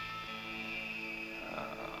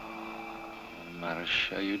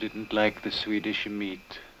 Marcia, you didn't like the Swedish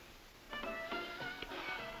meat.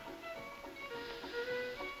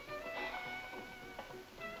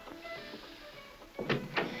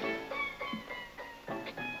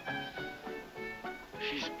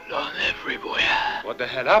 She's blood everywhere. What the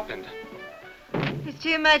hell happened? It's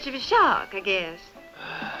too much of a shock, I guess.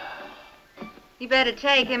 You better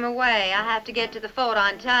take him away. I have to get to the fort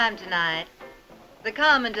on time tonight. The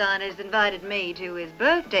commandant has invited me to his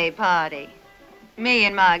birthday party. Me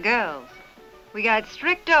and my girls. We got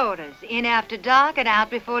strict orders, in after dark and out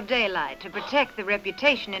before daylight, to protect the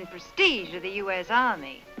reputation and prestige of the U.S.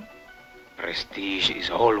 Army. Prestige is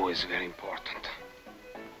always very important.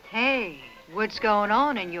 Hey, what's going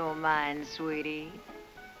on in your mind, sweetie?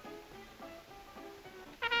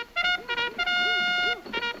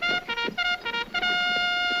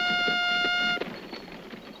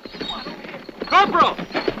 Corporal!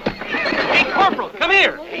 Hey, Corporal, come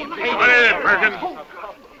here! What is it, Perkins?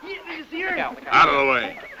 Out of the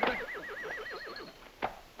way.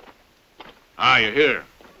 Ah, you're here.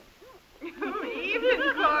 Evening,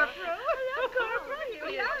 Corporal.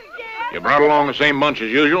 You brought along the same bunch as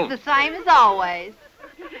usual? The same as always.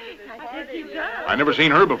 I never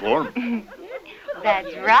seen her before.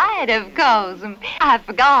 That's right, of course. I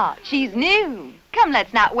forgot. She's new. Come,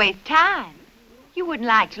 let's not waste time. You wouldn't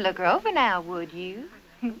like to look her over now, would you?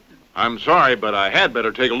 I'm sorry, but I had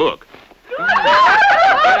better take a look.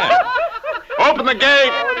 Open the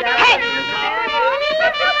gate!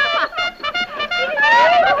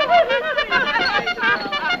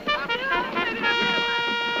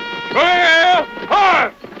 Well,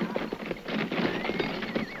 hard!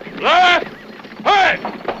 Left, right!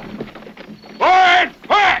 Forward,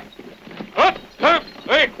 right! Up, up,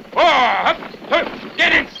 hey, up, up.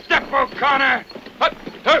 Get in step, O'Connor! Up,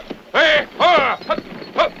 up, hey, up,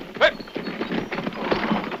 up, hey.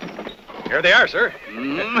 Here they are, sir. Oh,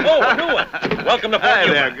 new one. Welcome to Fort Hi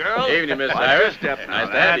Yuma. there, girl. Evening, Miss Cyrus. Nice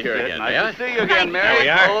to have you here again. Nice to see you again, Mary. There we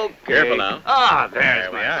are. Okay. Careful now. Ah, there's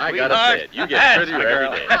we my are. I sweetheart. gotta say it. You get prettier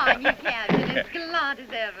every day. Oh, you Captain, as gallant as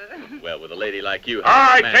ever. Well, with a lady like you. All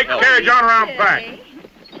right, man, take the help carriage me. on around back.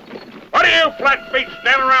 What are you flat feet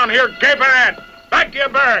standing around here gaping at? Back to your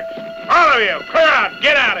barracks. All of you, clear out.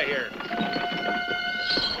 Get out of here.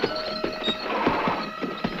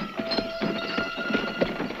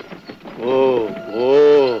 Whoa,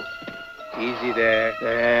 whoa. Easy there.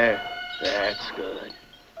 There. That's good.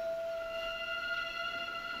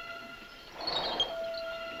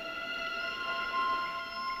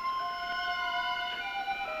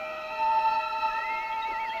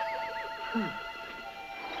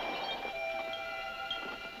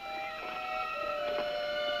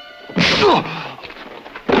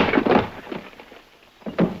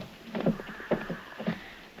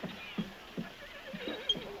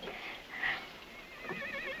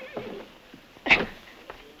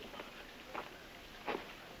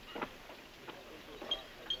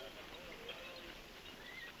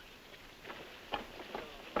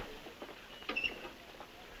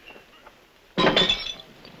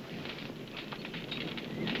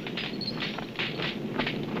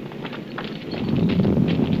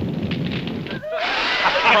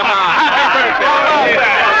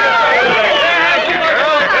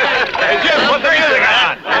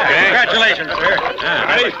 Congratulations, sir.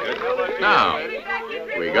 Now,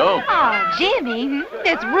 here we go. Oh, Jimmy,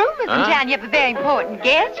 there's rumors in town you have a very important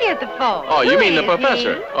guest here at the fort. Oh, you Who mean the is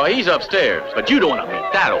professor? he? Oh, he's upstairs. But you don't want to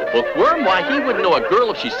meet that old bookworm. Why, he wouldn't know a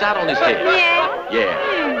girl if she sat on his head. Yeah? Yeah.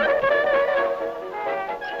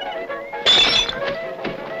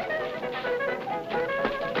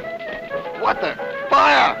 What the?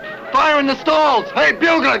 Fire! Fire in the stalls! Hey,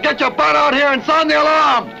 bugler, get your butt out here and sound the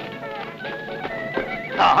alarm!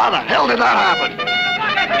 Now, how the hell did that happen?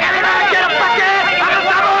 Everybody get a bucket!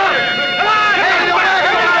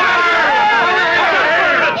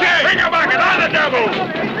 Bring your bucket on the devil!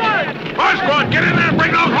 Horse squad, get in there and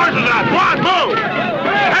bring those horses out. Come on, move!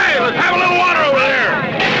 Hey, let's have a little water over there.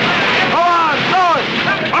 Go on, throw it!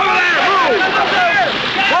 Over there, move!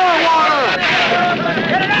 More water!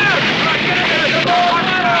 Get it out!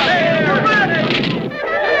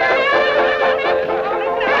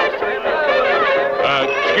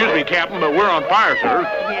 Excuse me, Captain, but we're on fire, sir.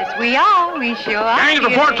 Yes, we are. We sure are. Gang, the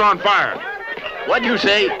fort's on fire. What'd you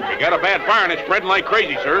say? We got a bad fire and it's spreading like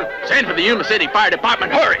crazy, sir. Send for the Yuma City Fire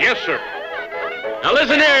Department. Hurry. Yes, sir. Now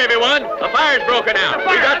listen here, everyone. The fire's broken out.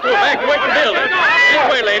 We got to evacuate the building. This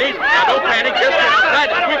way, ladies. Now don't panic. Just get inside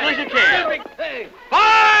as quickly as you can.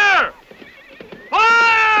 Fire!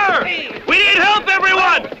 Fire! We need help,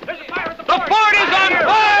 everyone! The fort is on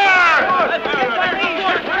fire!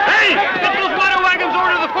 Hey, get those water wagons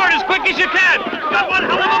over to the fort as quick as you can! Got one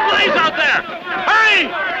hell of a blaze out there! Hurry!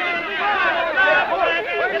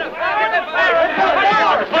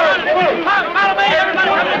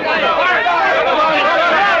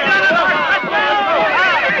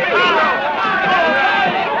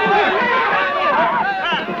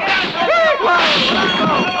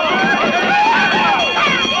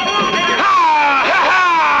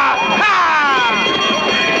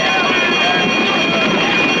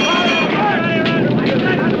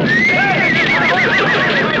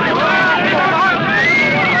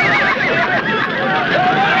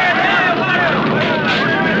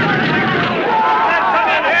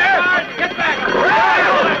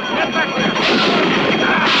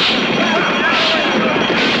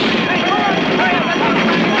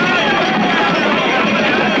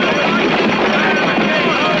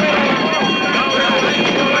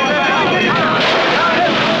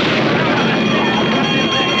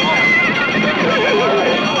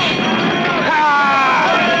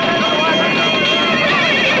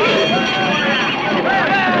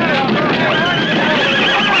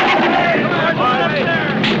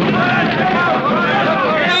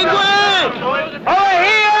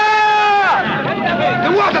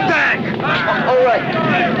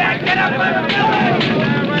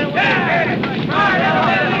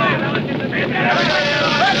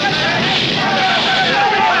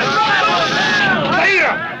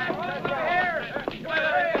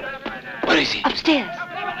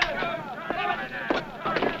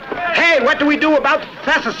 do about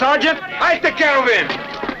Professor, Sergeant? I take care of him.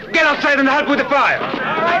 Get outside and help with the fire.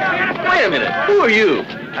 Wait a minute. Who are you?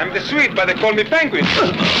 I'm the Swede, but they call me Penguin.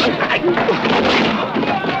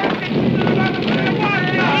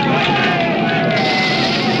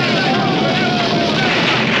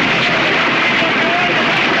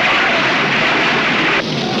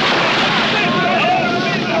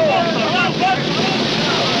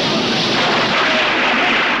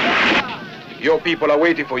 Your people are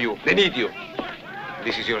waiting for you. They need you.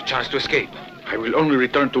 This is your chance to escape. I will only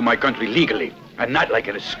return to my country legally, and not like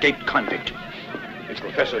an escaped convict. The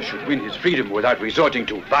professor should win his freedom without resorting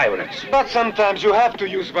to violence. But sometimes you have to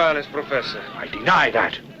use violence, Professor. I deny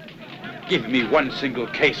that. Give me one single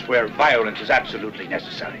case where violence is absolutely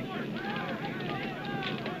necessary.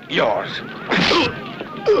 Yours.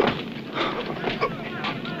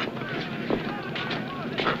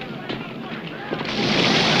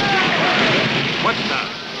 What the?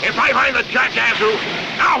 If I find the jackass who...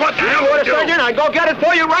 Now what the hell You do we order, do? Sergeant? I go get it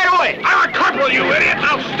for you right away. I'm a corporal, you idiot!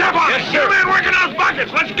 Now step on it! You men working those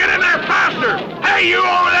buckets! Let's get in there faster! Hey, you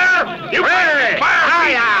over there! You Hey! fire!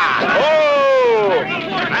 Hiya! Oh!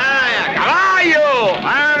 Hiya! Caballo!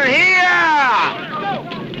 I'm here!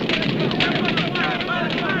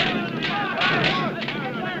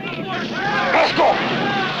 Let's go!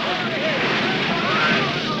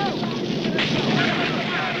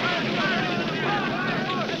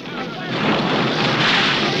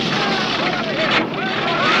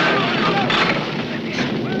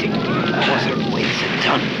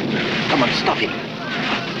 Come on, stop him.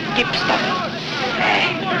 Keep stopping.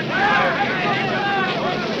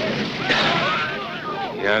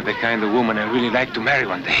 You're the kind of woman I really like to marry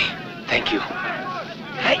one day. Thank you.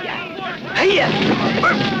 Hiya! Hiya!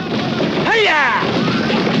 Hiya!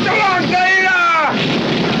 Come on, Zaira!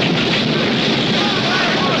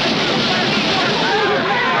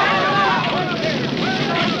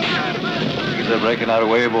 They're breaking our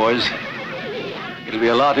way, boys. It'll be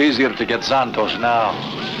a lot easier to get Santos now.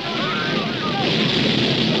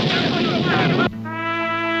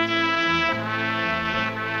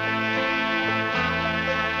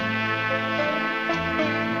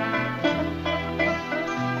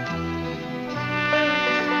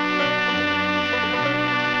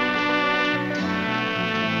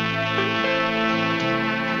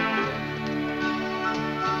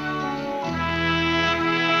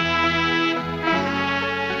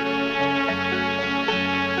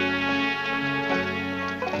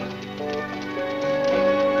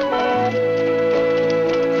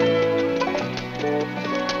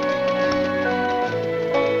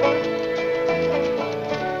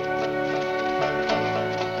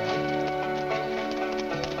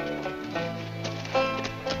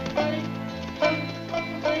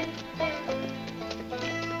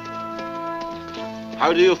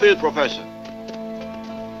 How do you feel, Professor?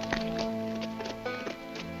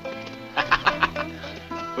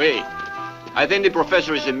 Wait, I think the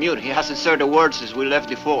professor is immune. He hasn't said a word since we left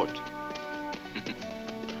the fort.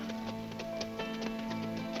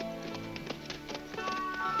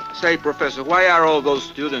 Say, Professor, why are all those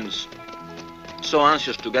students so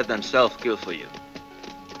anxious to get themselves killed for you?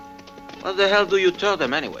 What the hell do you tell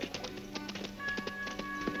them anyway?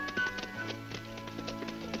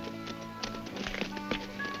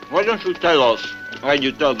 Why don't you tell us what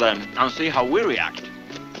you tell them and see how we react?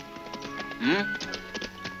 Hmm?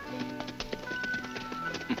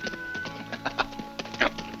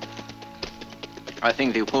 I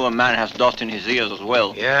think the poor man has dust in his ears as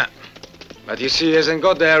well. Yeah, but you see, he hasn't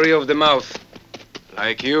got the area of the mouth.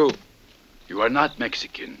 Like you. You are not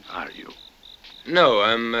Mexican, are you? No,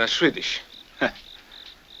 I'm Swedish.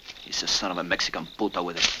 He's a son of a Mexican puta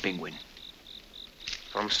with a penguin.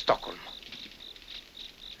 From Stockholm.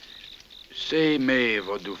 Säg mig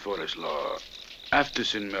vad du föreslår.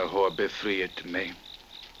 Eftersom jag har befriat mig.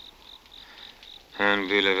 Han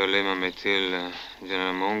ville väl lämna mig till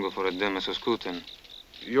General Mongo för att dömas av skoten.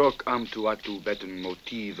 Jag antar att du vet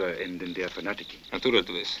motivet än den där fanatiken.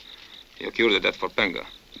 Naturligtvis. Jag gjorde det för pengar.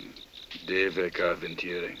 Det verkar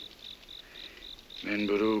aventyrligt. Men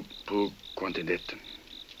beror på kvantiteten.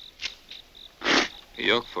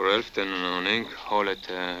 Jag får hälften av hålet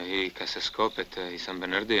i kassaskåpet i San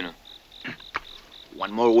Bernardino.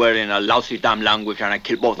 One more word in a lousy damn language and I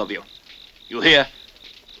kill both of you. You hear?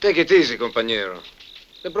 Take it easy, Compañero.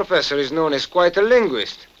 The professor is known as quite a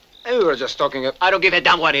linguist. And we were just talking I don't give a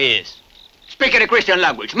damn what he is. Speak in a Christian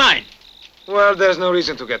language, mine. Well, there's no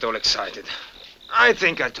reason to get all excited. I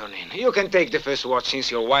think I'll turn in. You can take the first watch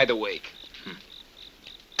since you're wide awake.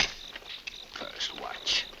 First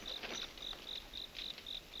watch.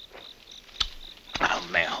 Oh,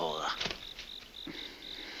 me joda.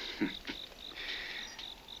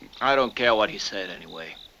 I don't care what he said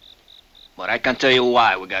anyway. But I can tell you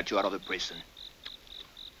why we got you out of the prison.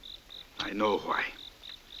 I know why.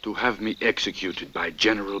 To have me executed by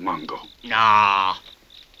General Mongo. Nah.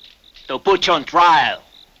 To put you on trial.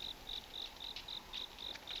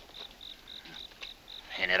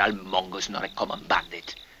 General Mongo's not a common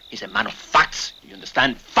bandit. He's a man of facts. You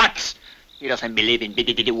understand? Facts! He doesn't believe in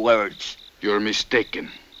bitty words. You're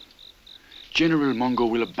mistaken. General Mongo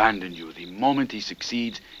will abandon you the moment he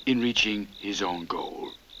succeeds in reaching his own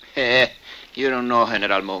goal. You don't know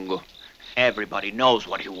General Mongo. Everybody knows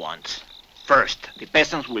what he wants. First, the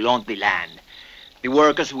peasants will own the land. The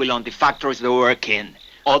workers will own the factories they work in.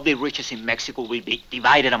 All the riches in Mexico will be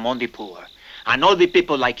divided among the poor. And all the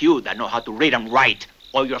people like you that know how to read and write,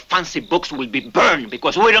 all your fancy books will be burned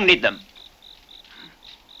because we don't need them.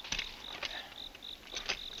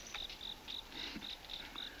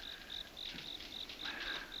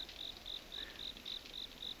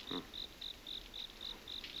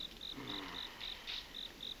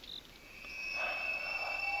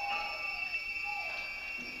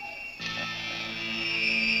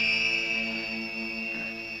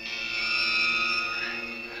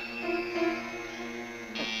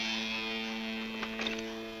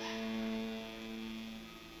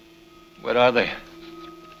 Where are they?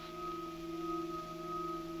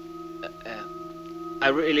 I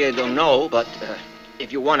really don't know, but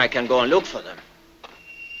if you want, I can go and look for them.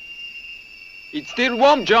 It's still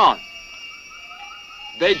warm, John.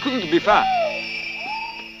 They couldn't be far.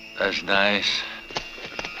 That's nice.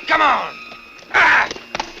 Come on! Ah!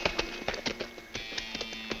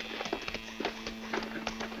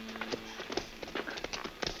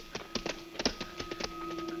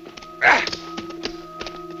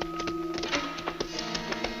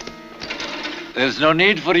 There's no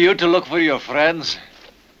need for you to look for your friends.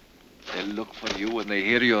 They'll look for you when they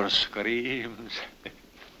hear your screams.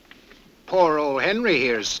 Poor old Henry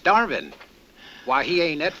here's starving. Why, he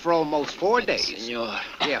ain't ate for almost 4 days. Senor.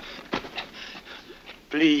 Yeah.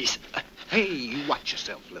 Please. Hey, you watch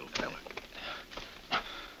yourself, little fella.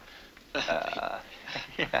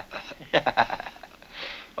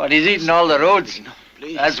 Well, he's eating all the roots. No,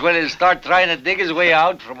 please. That's when he'll start trying to dig his way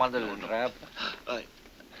out from under the trap.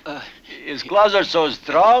 His claws are so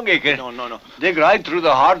strong he can dig right through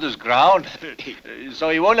the hardest ground. So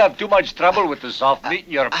he won't have too much trouble with the soft meat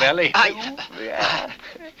in your belly. Yeah.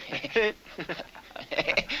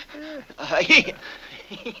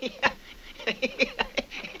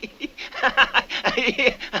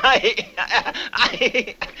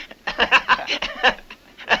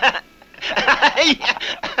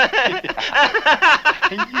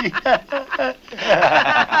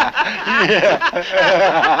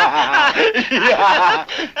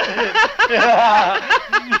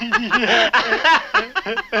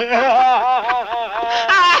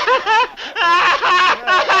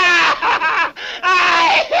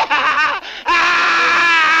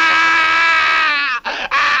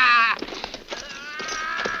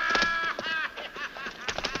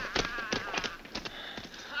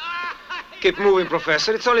 Keep moving,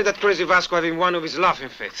 Professor. It's only that crazy Vasco having one of his laughing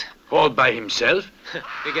fits. All by himself?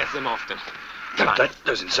 He gets them often. That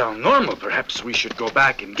doesn't sound normal. Perhaps we should go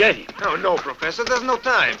back and get him. Oh, no, Professor. There's no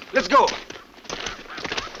time. Let's go.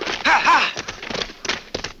 Ha ha!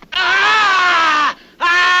 ¡Ah!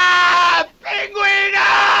 ¡Ah! ¡Pingüino!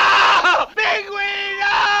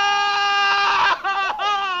 ¡Pingüino!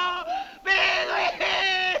 ¡Pingüino!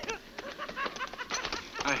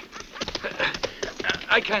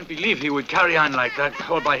 I can't believe he would carry on like that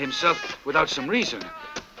all by himself without some reason.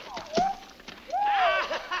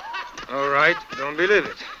 All right, don't believe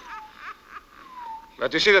it.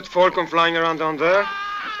 But you see that falcon flying around down there?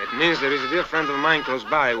 It means there is a dear friend of mine close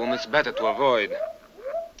by whom it's better to avoid.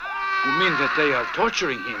 You mean that they are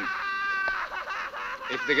torturing him?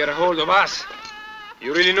 If they get a hold of us,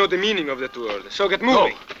 you really know the meaning of that word. So get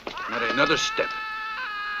moving. No, not another step.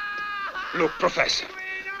 Look, Professor,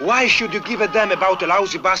 why should you give a damn about a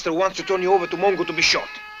lousy bastard who wants to turn you over to Mongo to be shot?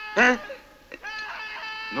 Huh?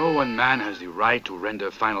 No one man has the right to render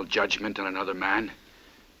a final judgment on another man.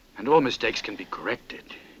 And all mistakes can be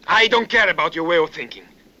corrected. I don't care about your way of thinking.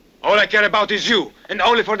 All I care about is you, and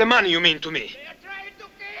only for the money you mean to me. They're trying to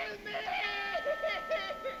kill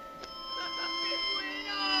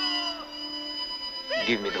me!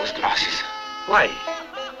 Give me those glasses. Why?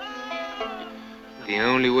 The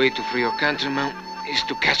only way to free your countrymen is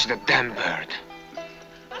to catch the damn bird.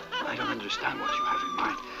 I don't understand what you have in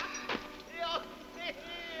mind.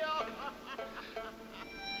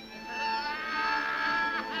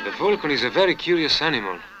 The falcon is a very curious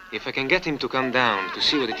animal. If I can get him to come down to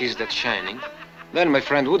see what it is that's shining, then my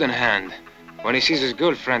friend Wooden Hand When he sees his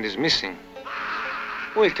girlfriend is missing,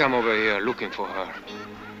 we'll come over here looking for her.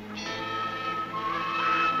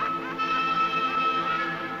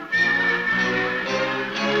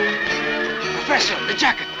 Professor, the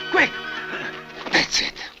jacket, quick! That's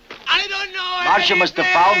it. I don't know. Marcia must have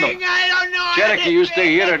found them. I don't know. Cherokee, you stay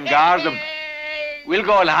here and guard them. We'll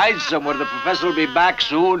go and hide somewhere. The professor will be back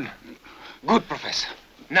soon. Good, Professor.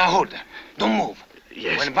 Now hold her. Don't move.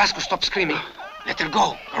 Yes. When Vasco stops screaming, let her go,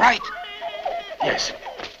 all right? Yes.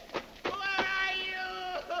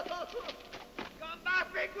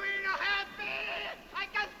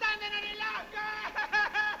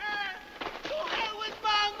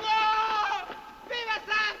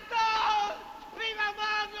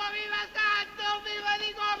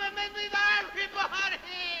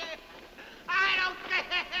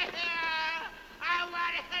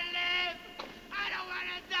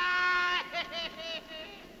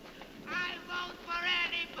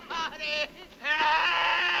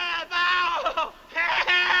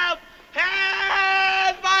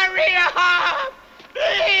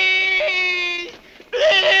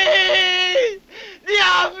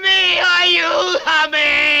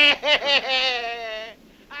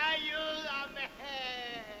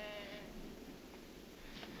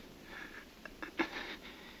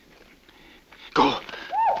 Go.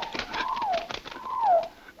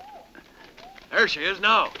 There she is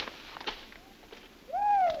now.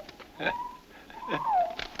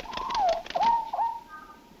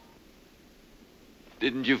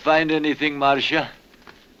 Didn't you find anything, Marcia?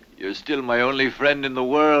 You're still my only friend in the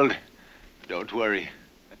world. Don't worry.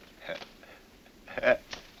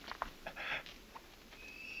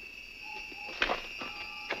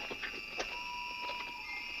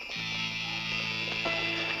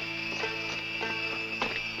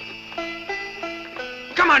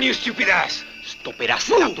 Come on, you stupid ass! Estoperás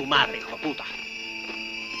a tu madre, hijo de puta.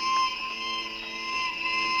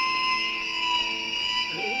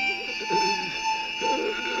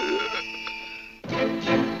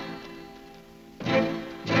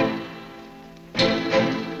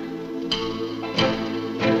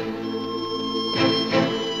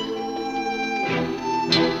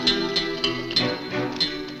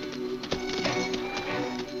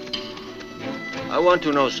 I want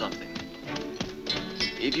to know something.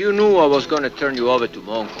 If you knew I was going to turn you over to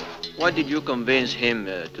Mongo, why did you convince him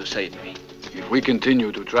to save me? If we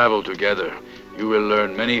continue to travel together, you will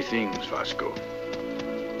learn many things, Vasco.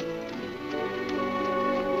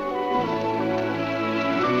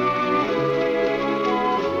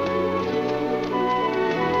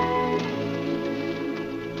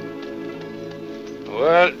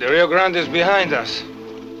 Well, the Rio Grande is behind us.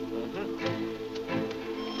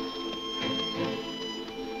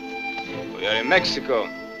 We are in Mexico.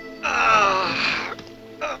 Un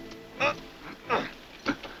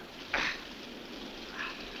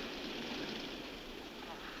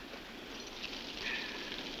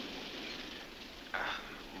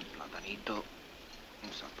platanito, un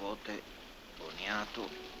zapote, boniato,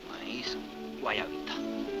 maíz,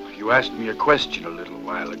 guayabita. You asked me a question a little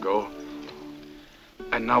while ago,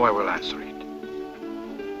 and now I will answer it.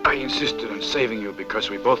 I insisted on saving you because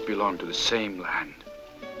we both belong to the same land.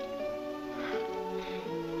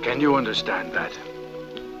 Can you understand that?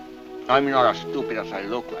 I'm not as stupid as I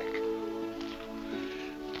look like.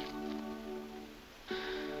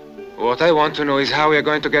 What I want to know is how we are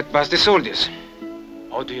going to get past the soldiers.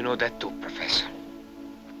 How do you know that too, Professor?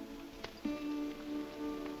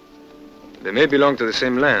 They may belong to the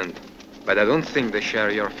same land, but I don't think they share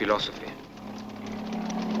your philosophy.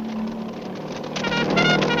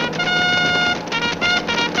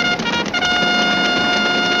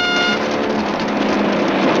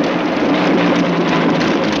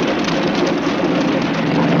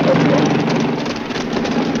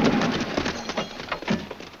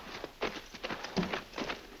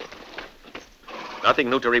 Nothing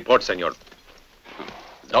new to report, senor.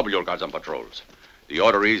 Double your guards on patrols. The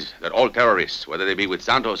order is that all terrorists, whether they be with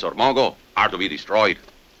Santos or Mongo, are to be destroyed.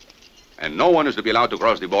 And no one is to be allowed to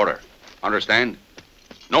cross the border. Understand?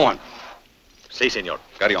 No one. Si, senor.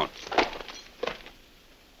 Carry on.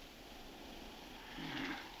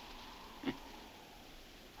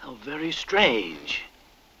 How very strange.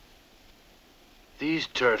 These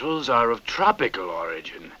turtles are of tropical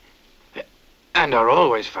origin and are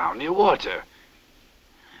always found near water.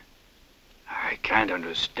 I can't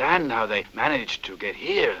understand how they managed to get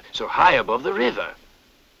here so high above the river.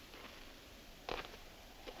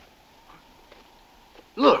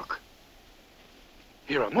 Look.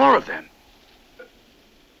 Here are more of them.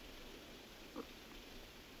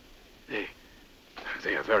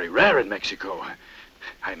 They are very rare in Mexico.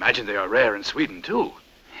 I imagine they are rare in Sweden, too.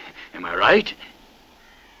 Am I right?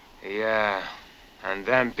 Yeah. And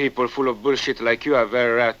then people full of bullshit like you are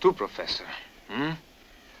very rare too, Professor. Hmm?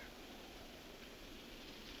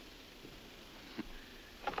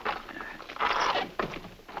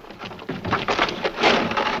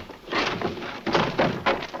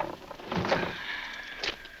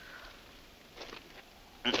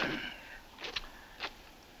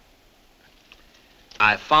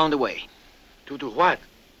 I found a way. To do what?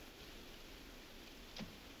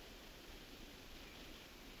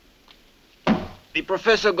 The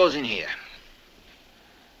professor goes in here.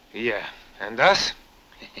 Yeah. And us?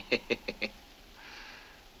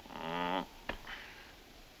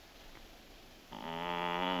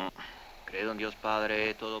 Credo en Dios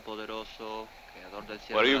Padre Todopoderoso, Creador del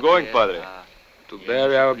cielo. Where are you going, Padre? To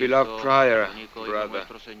bury our beloved prior, brother.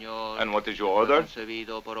 And what is your order?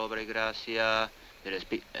 Concebido por obra y gracia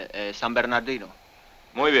del San Bernardino.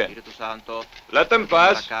 Muy bien. Espíritu Santo. Let them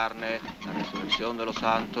pass. La carne, la resurrección de los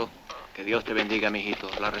santos. Que Dios te bendiga, mijito.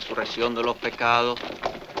 La resurrección de los pecados.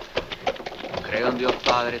 Creo en Dios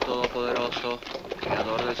Padre Todopoderoso,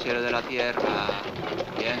 Creador del cielo y de la tierra,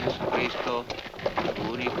 y en Jesucristo, tu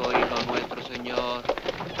único Hijo nuestro Señor,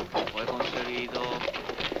 fue concebido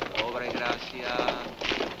por obra y gracia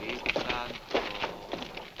del Espíritu Santo.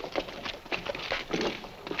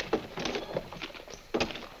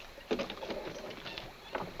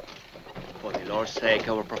 For the Lord's sake,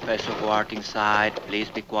 our professor who art inside, please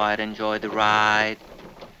be quiet and enjoy the ride.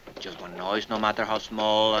 Just one noise, no matter how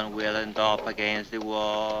small, and we'll end up against the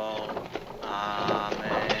wall.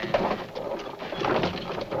 Amen.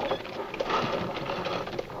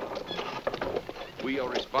 We are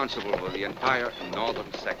responsible for the entire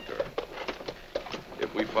northern sector.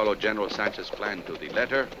 If we follow General Sanchez's plan to the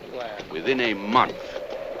letter, within a month,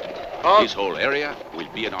 this whole area will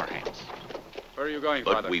be in our hands. Where are you going,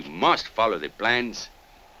 But Father? we must follow the plans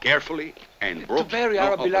carefully and brook bury no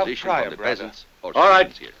our beloved opposition prior, from the brother. peasants or All right.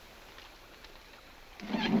 citizens here.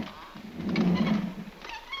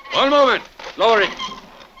 One moment. Lower it.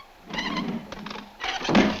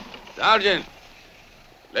 Sergeant,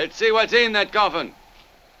 let's see what's in that coffin.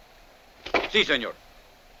 Si, senor.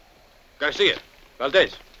 Garcia,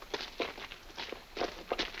 Valdez.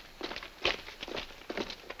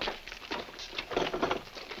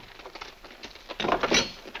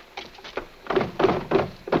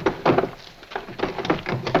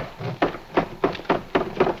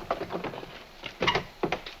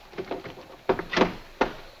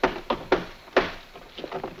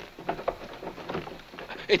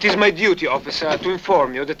 It is my duty, officer, to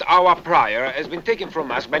inform you that our prior has been taken from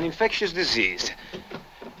us by an infectious disease.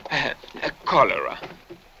 Cholera.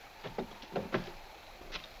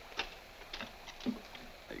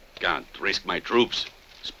 I can't risk my troops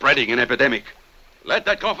spreading an epidemic. Let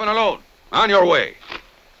that coffin alone. On your way.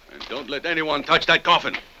 And don't let anyone touch that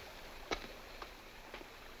coffin.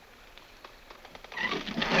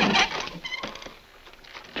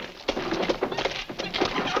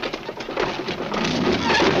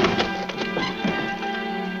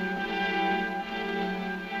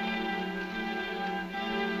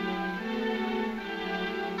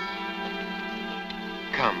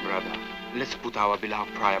 Come, brother. Let's put our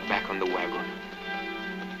beloved prior back on the wagon.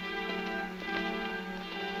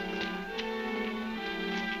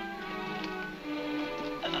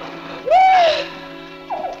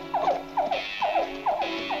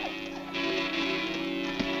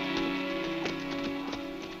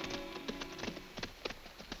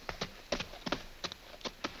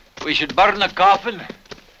 We should burn the coffin,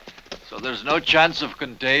 so there's no chance of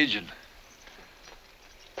contagion.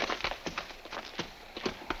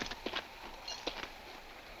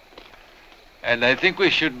 And I think we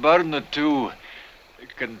should burn the two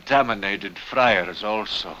contaminated friars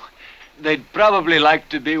also. They'd probably like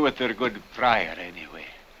to be with their good prior anyway.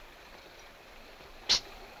 Psst.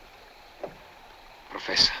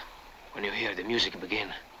 Professor, when you hear the music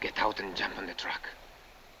begin, get out and jump on the truck.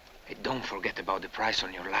 And don't forget about the price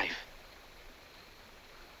on your life.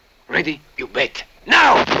 Ready? You bet.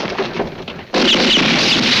 Now!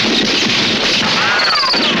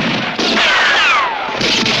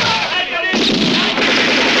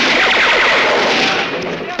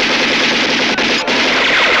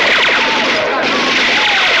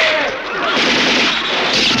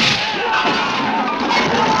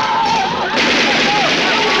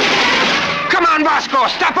 Come on, Vasco,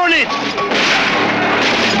 step on it!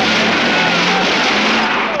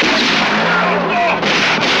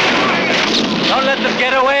 Don't let them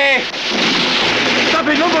get away! Stop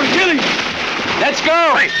it, no more killing! Let's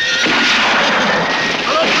go!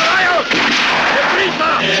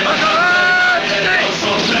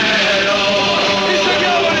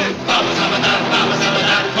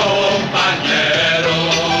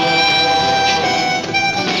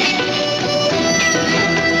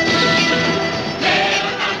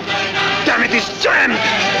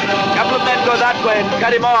 go that way and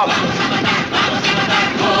cut him off.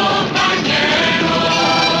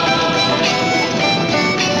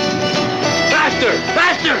 Faster!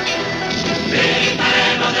 Faster!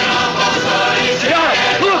 Yeah,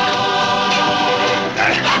 look!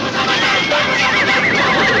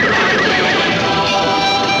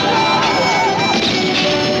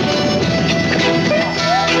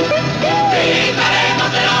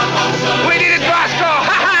 We did it, Vasco!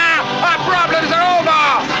 Ha ha! Our problems are over!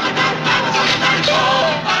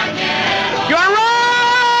 You're right!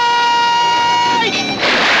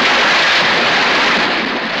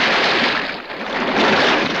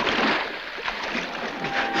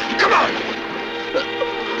 Come on!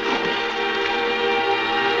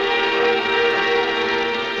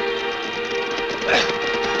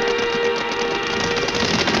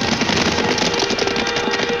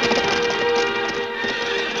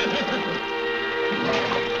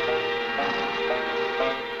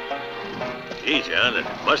 Gee, John, it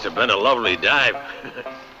must have been a lovely dive.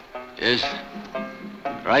 Yes.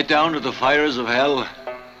 Right down to the fires of hell.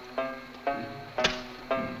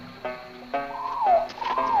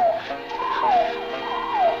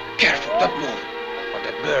 Careful, don't move, or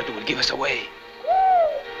that bird will give us away.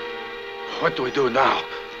 What do we do now?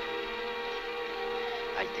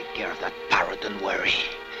 I'll take care of that parrot, don't worry.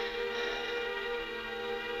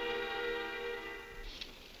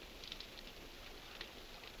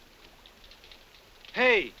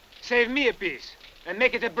 Hey, save me a piece and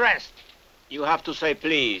make it a breast. You have to say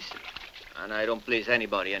please. And I don't please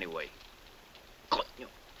anybody anyway. Coño.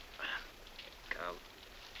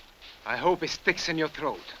 I hope it sticks in your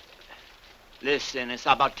throat. Listen, it's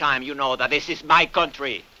about time you know that this is my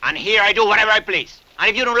country. And here I do whatever I please. And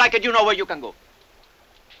if you don't like it, you know where you can go.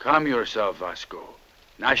 Calm yourself, Vasco.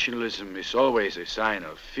 Nationalism is always a sign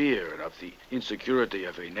of fear and of the insecurity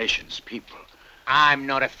of a nation's people. I'm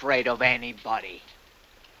not afraid of anybody.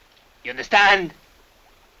 You understand?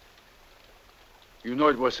 You know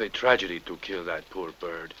it was a tragedy to kill that poor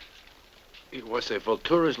bird. It was a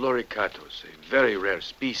Vulturus loricatus, a very rare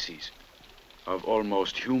species of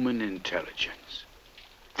almost human intelligence.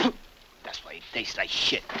 That's why it tastes like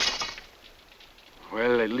shit.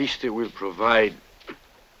 Well, at least it will provide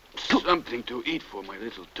something to eat for my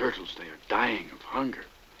little turtles. They are dying of hunger.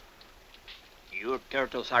 Your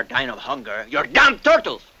turtles are dying of hunger. Your damn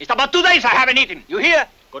turtles! It's about 2 days I haven't eaten. You hear?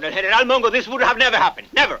 Con el General Mongo, this would have never happened.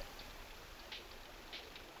 Never.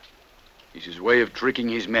 It's his way of tricking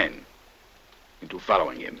his men into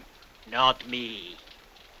following him. Not me.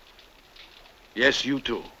 Yes, you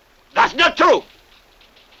too. That's not true!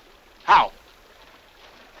 How?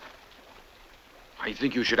 I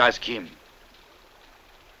think you should ask him.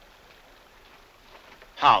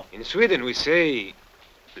 How? In Sweden we say,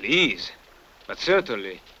 please. But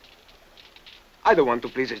certainly, I don't want to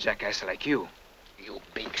please a jackass like you. You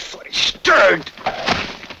big footy stirred!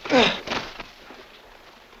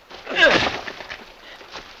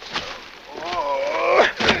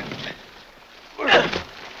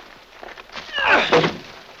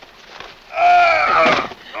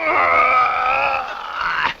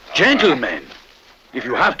 Gentlemen, if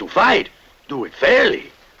you have to fight, do it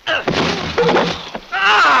fairly.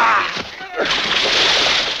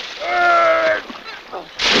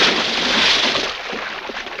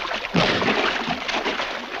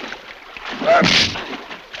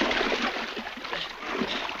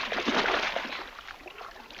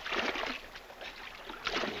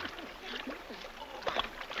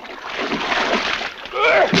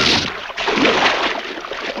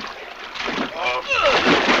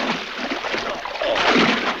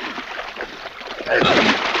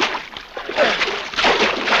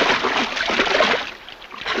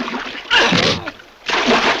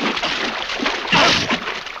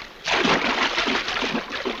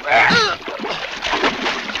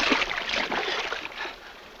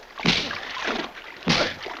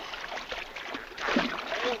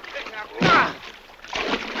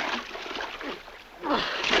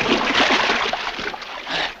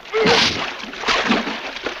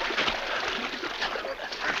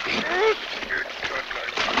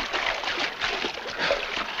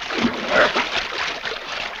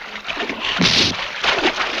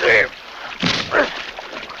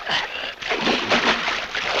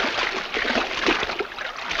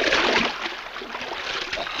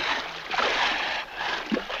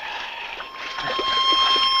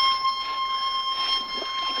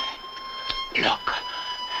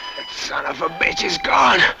 Son of a bitch is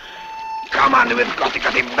gone. Come on, we've got to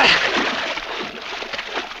get him back.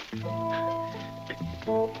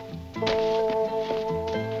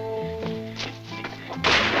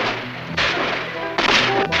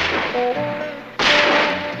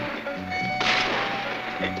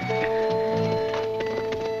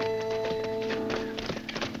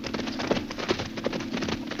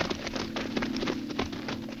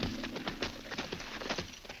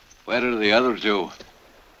 Where are the other two?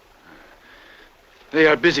 They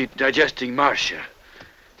are busy digesting Marcia.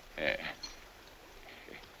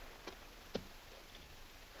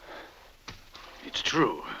 It's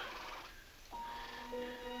true.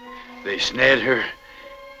 They snared her,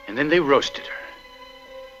 and then they roasted her.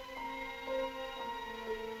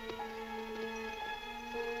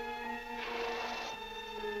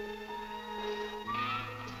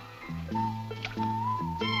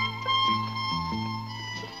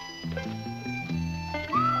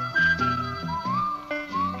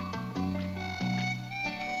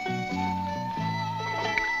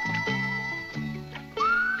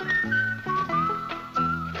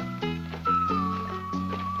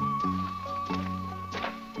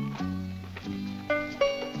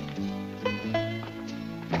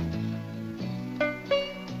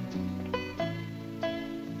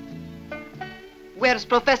 Where's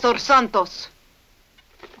Professor Santos?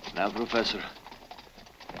 Now, Professor,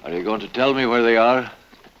 are you going to tell me where they are?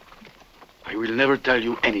 I will never tell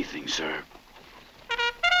you anything, sir.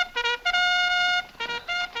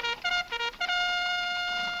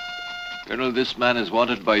 Colonel, this man is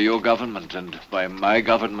wanted by your government and by my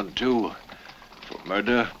government, too. For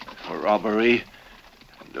murder, for robbery,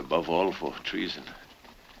 and above all, for treason.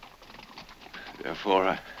 Therefore,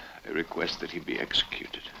 I request that he be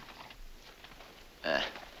executed.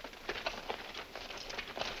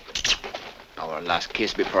 Our last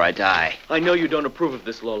kiss before I die. I know you don't approve of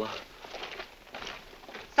this, Lola.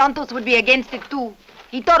 Santos would be against it too.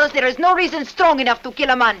 He told us there is no reason strong enough to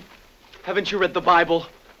kill a man. Haven't you read the Bible?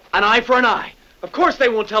 An eye for an eye. Of course they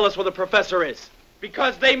won't tell us where the professor is.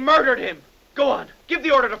 Because they murdered him. Go on, give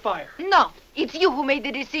the order to fire. No, it's you who made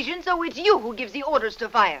the decision, so it's you who gives the orders to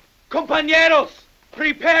fire. Companeros,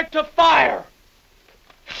 prepare to fire.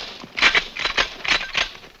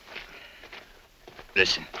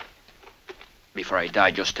 Listen. Before I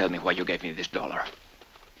die, just tell me why you gave me this $1.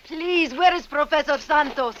 Please, where is Professor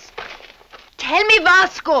Santos? Tell me,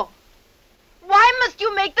 Vasco. Why must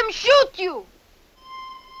you make them shoot you?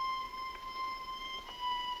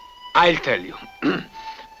 I'll tell you.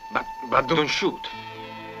 but don't shoot.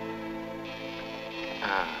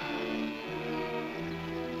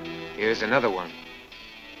 Here's another one.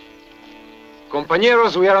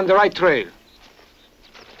 Companeros, we are on the right trail.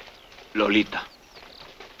 Lolita,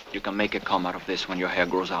 you can make a comb out of this when your hair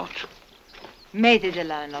grows out.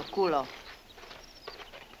 Métetela en el culo.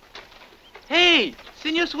 Hey,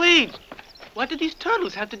 Senor Swede, what do these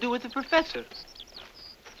turtles have to do with the professor?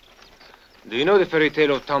 Do you know the fairy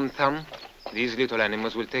tale of Tom Thumb? These little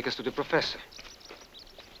animals will take us to the professor.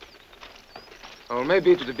 Or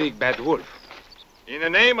maybe to the big bad wolf. In the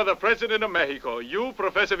name of the President of Mexico, you,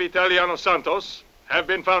 Professor Vitaliano Santos, have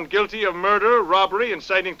been found guilty of murder, robbery,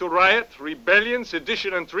 inciting to riot, rebellion,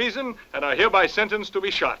 sedition, and treason, and are hereby sentenced to be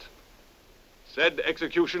shot. Said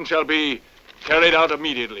execution shall be carried out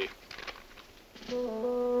immediately.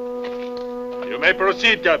 You may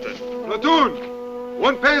proceed, Captain. Platoon,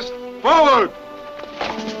 one pace forward.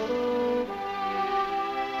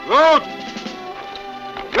 Load.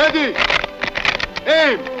 Ready.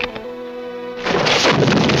 Aim.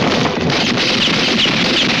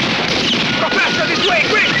 Professor, this way,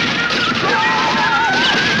 quick!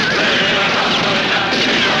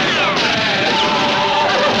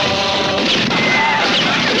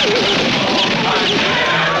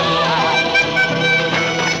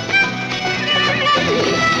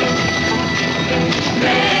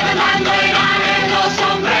 Levantando y ganen los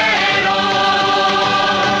sombreros.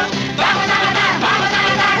 Vamos a matar,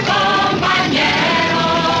 compañeros.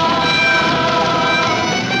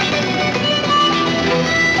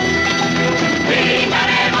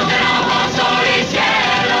 Gritaremos.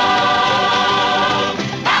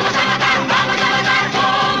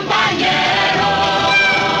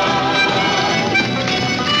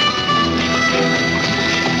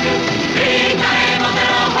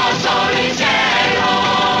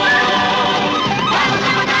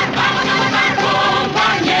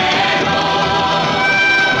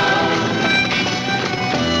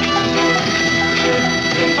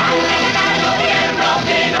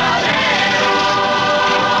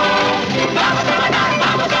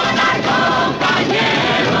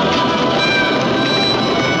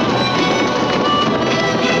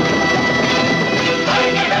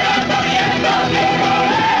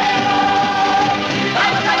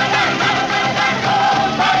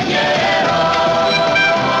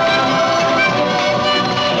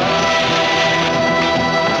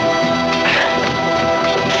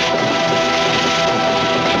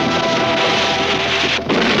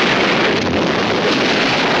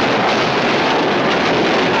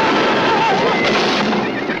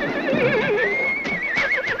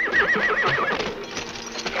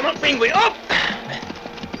 we up!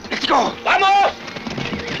 Let's go! Vamos!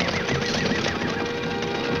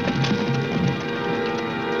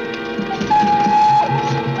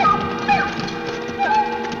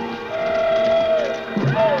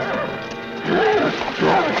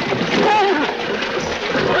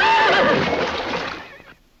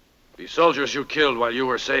 The soldiers you killed while you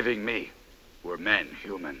were saving me were men,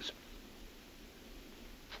 humans.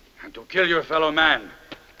 And to kill your fellow man,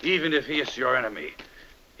 even if he is your enemy,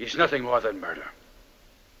 is nothing more than murder.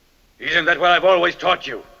 Isn't that what I've always taught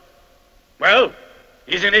you? Well,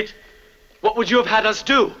 isn't it? What would you have had us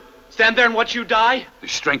do? Stand there and watch you die? The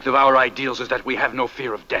strength of our ideals is that we have no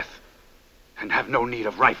fear of death and have no need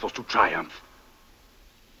of rifles to triumph.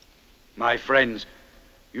 My friends,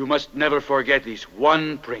 you must never forget this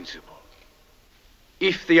one principle.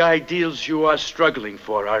 If the ideals you are struggling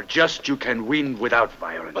for are just, you can win without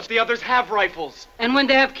violence. But the others have rifles. And when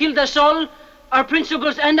they have killed us all, our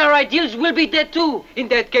principles and our ideals will be dead too. In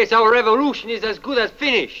that case, our revolution is as good as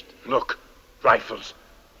finished. Look, rifles,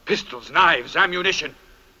 pistols, knives, ammunition.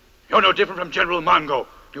 You're no different from General Mongo.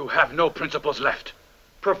 You have no principles left.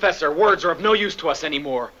 Professor, words are of no use to us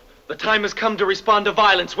anymore. The time has come to respond to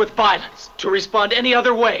violence with violence. To respond any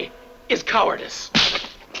other way is cowardice.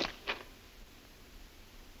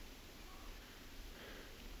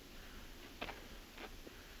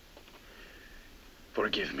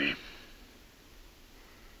 Forgive me.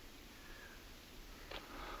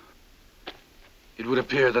 It would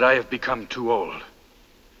appear that I have become too old.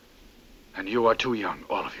 And you are too young,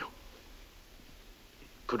 all of you.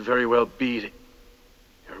 It could very well be that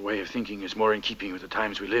your way of thinking is more in keeping with the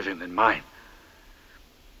times we live in than mine.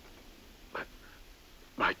 But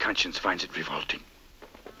my conscience finds it revolting.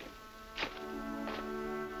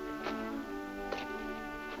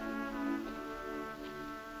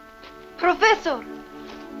 Professor!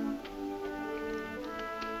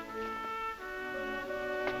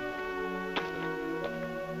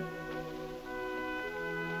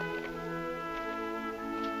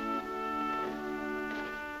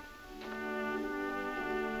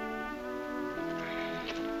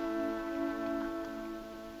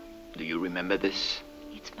 Do you remember this?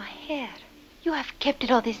 It's my hair. You have kept it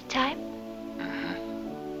all this time?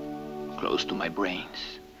 Close to my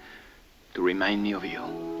brains. To remind me of you.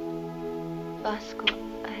 Vasco,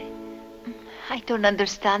 I don't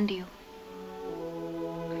understand you.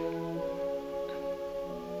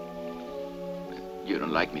 You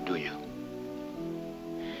don't like me, do you?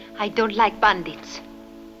 I don't like bandits.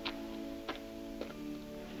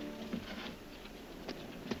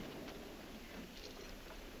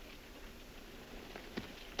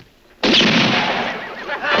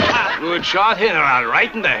 Good shot, General,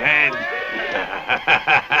 right in the head.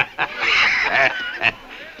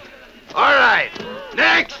 All right,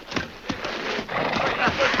 next.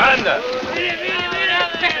 Anda.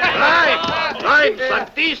 Right,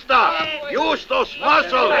 Santista. Use those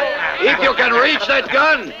muscles. If you can reach that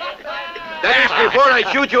gun. That is, before I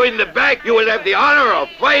shoot you in the back, you will have the honor of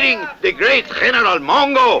fighting the great General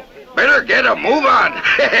Mongo. Better get a move on.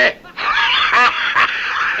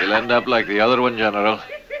 He'll end up like the other one, General.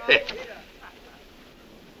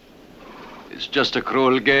 It's just a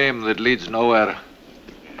cruel game that leads nowhere.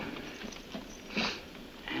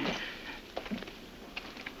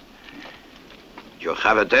 You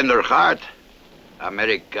have a tender heart,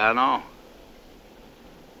 Americano.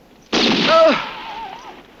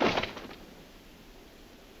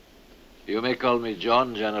 You may call me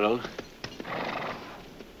John, General.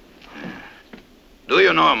 Do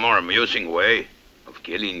you know a more amusing way of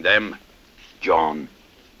killing them, John?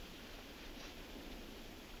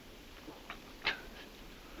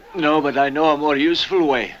 No, but I know a more useful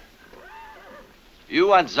way. You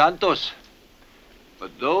want Santos,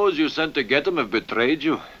 but those you sent to get him have betrayed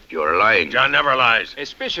you. You're lying. John never lies.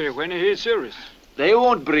 Especially when he is serious. They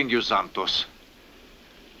won't bring you Santos.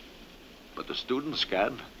 But the students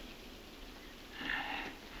can.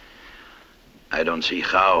 I don't see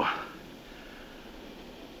how.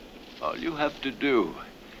 All you have to do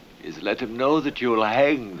is let him know that you'll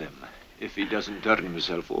hang them if he doesn't turn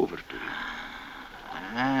himself over to you.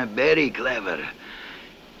 Very clever.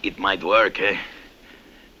 It might work, eh?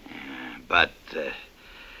 But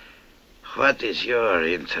what is your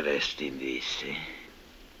interest in this, eh?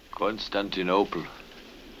 Constantinople.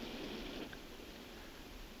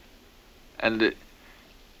 And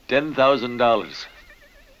 $10,000.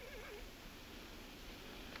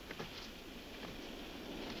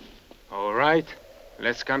 All right.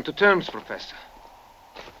 Let's come to terms, Professor.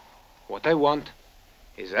 What I want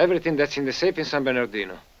is everything that's in the safe in San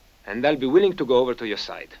Bernardino, and I'll be willing to go over to your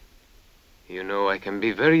side. You know, I can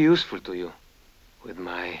be very useful to you with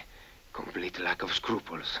my Complete lack of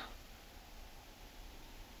scruples.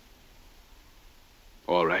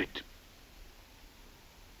 All right.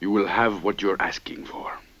 You will have what you're asking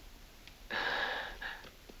for.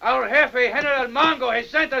 Our Jefe, General Mongo, has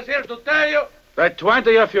sent us here to tell you That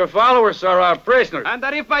 20 of your followers are our prisoners. and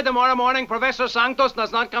that if by tomorrow morning Professor Santos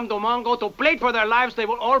does not come to Mongo to plead for their lives, they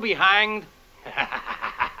will all be hanged.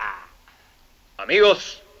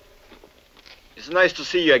 Amigos, it's nice to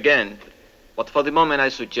see you again. But for the moment, I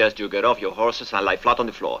suggest you get off your horses and lie flat on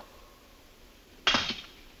the floor.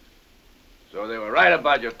 So they were right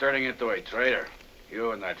about you turning into a traitor.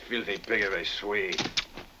 You and that filthy pig of a Swede.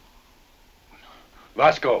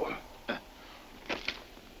 Vasco.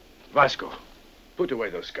 Vasco, put away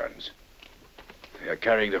those guns. They are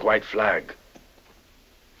carrying the white flag.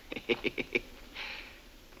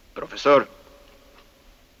 Professor,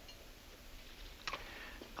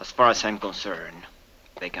 as far as I'm concerned,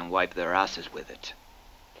 they can wipe their asses with it.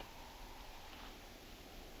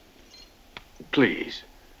 Please,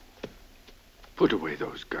 put away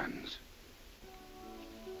those guns.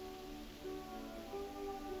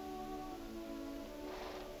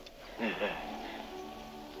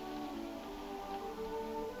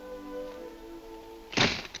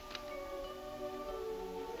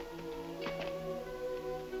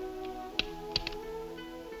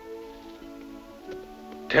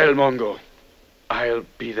 Tell Mongo, I'll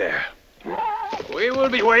be there. We will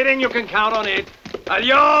be waiting, you can count on it.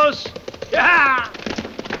 Adios! Yeah!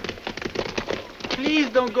 Please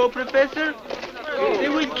don't go, Professor. They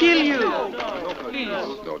will kill you. Please.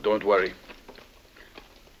 No, don't worry.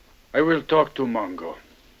 I will talk to Mongo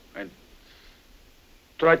and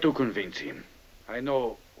try to convince him. I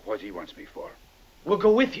know what he wants me for. We'll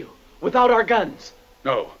go with you, without our guns.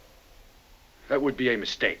 No, that would be a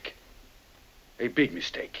mistake. A big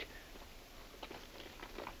mistake.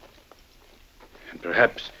 And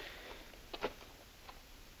perhaps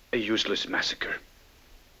a useless massacre.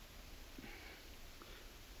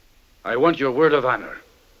 I want your word of honor.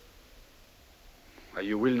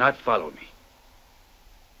 You will not follow me.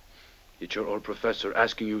 It's your old professor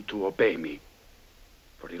asking you to obey me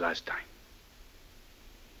for the last time.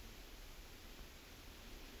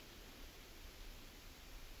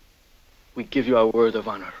 We give you our word of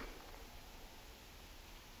honor.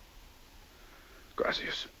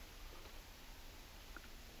 Gracias.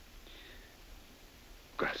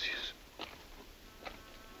 Gracias.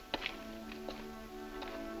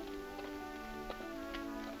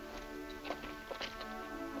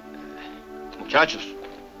 Muchachos,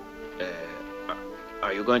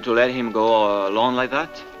 are you going to let him go alone like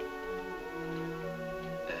that?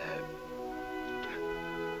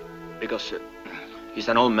 Because he's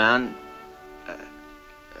an old man,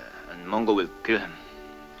 and Mongo will kill him.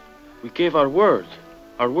 We gave our word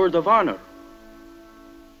of honor.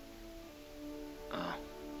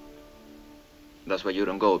 That's why you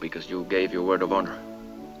don't go, because you gave your word of honor.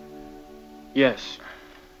 Yes.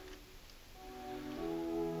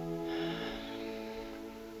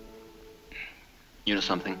 You know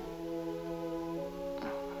something?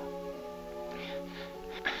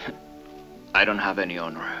 I don't have any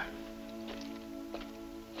honor.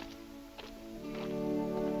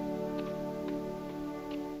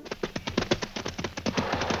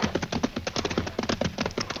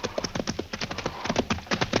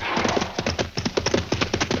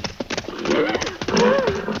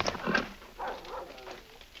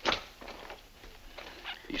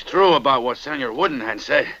 It's true about what Senor Woodenhand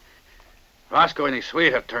said. Vasco and his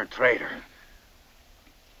Swede have turned traitor.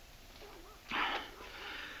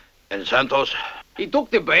 And Santos? He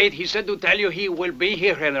took the bait. He said to tell you he will be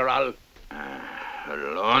here, General.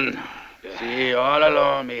 Alone? Sí, all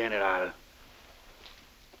alone, mi general.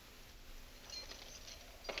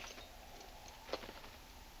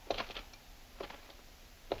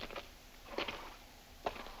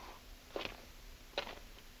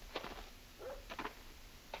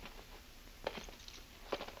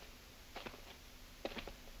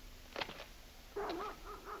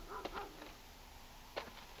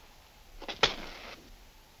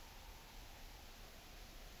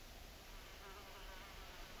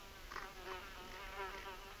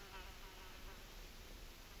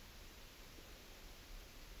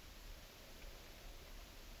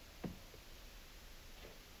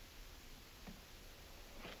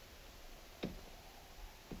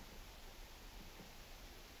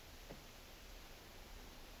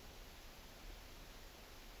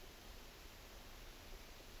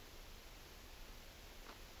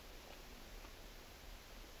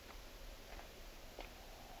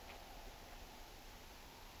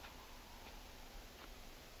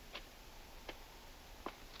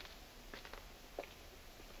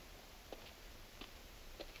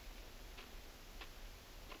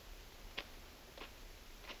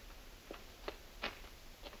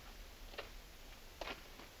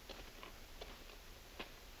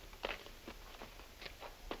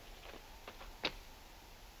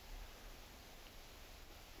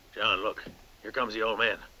 Here comes the old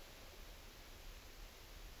man.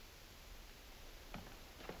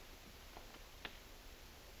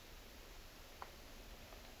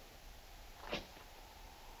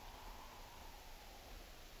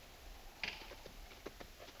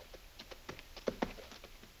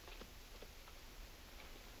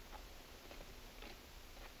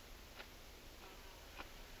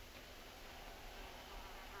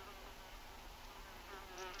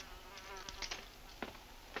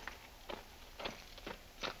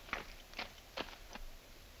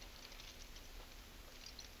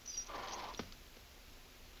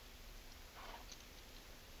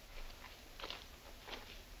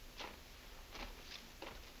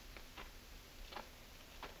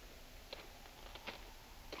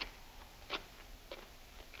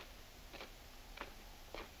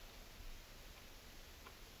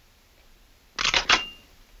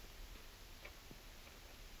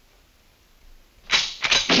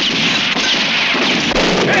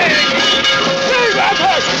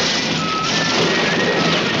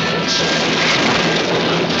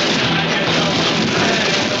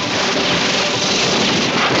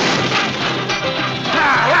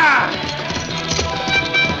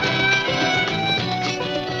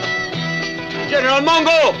 General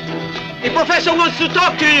Mongo! The professor wants to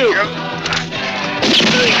talk to you!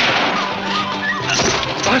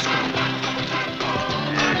 Vasco!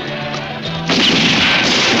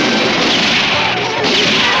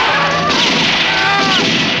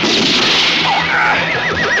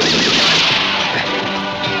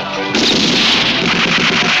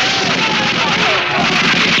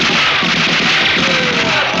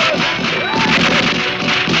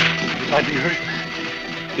 I've been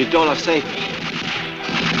hurt. The dollar saved me.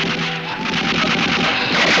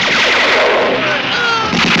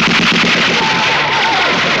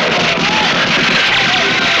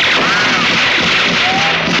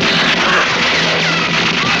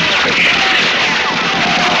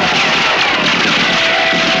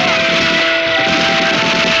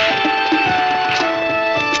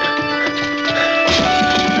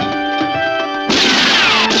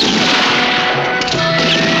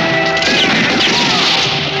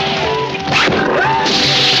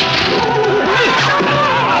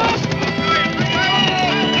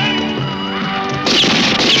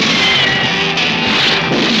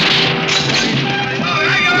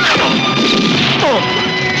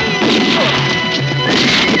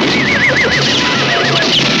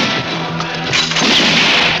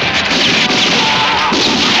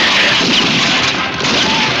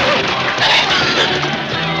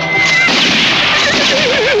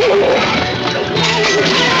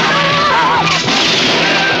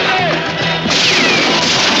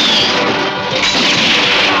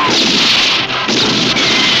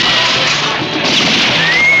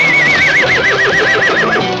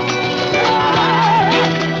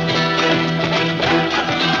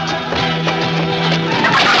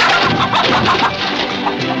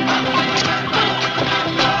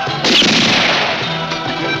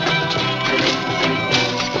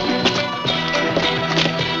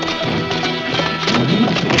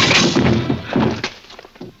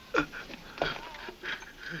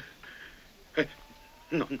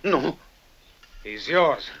 No. He's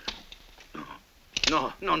yours.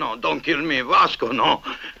 No, don't kill me, Vasco, no.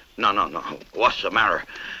 No. What's the matter?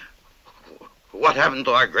 What happened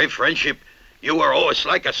to our great friendship? You were always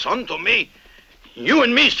like a son to me. You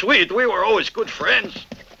and me, sweet, we were always good friends.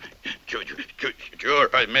 Sure,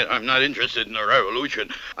 I admit I'm not interested in the revolution.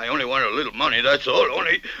 I only want a little money, that's all.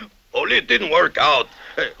 Only it didn't work out.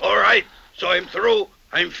 All right, so I'm through.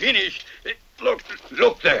 I'm finished. Look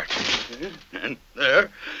there. And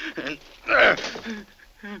there. And there.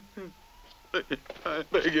 I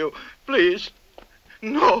beg you, please.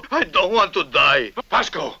 No, I don't want to die.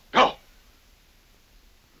 Vasco, no.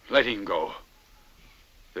 Let him go.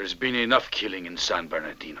 There's been enough killing in San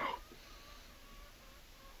Bernardino.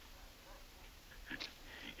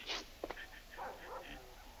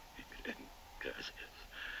 Gracias.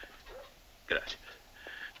 Gracias.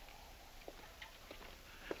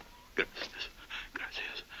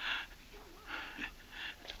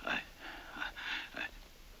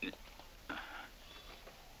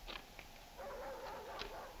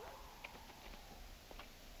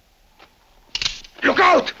 Look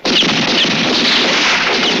out!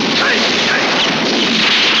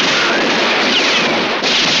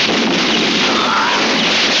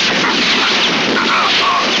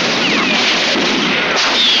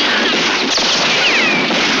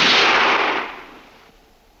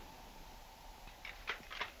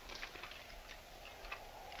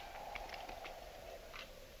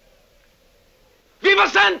 Viva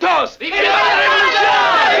Santos! ¡Viva la revolución!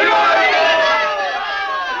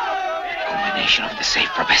 combination of the safe,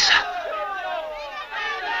 Professor.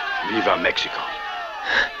 Viva Mexico.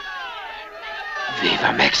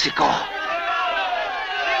 Viva Mexico.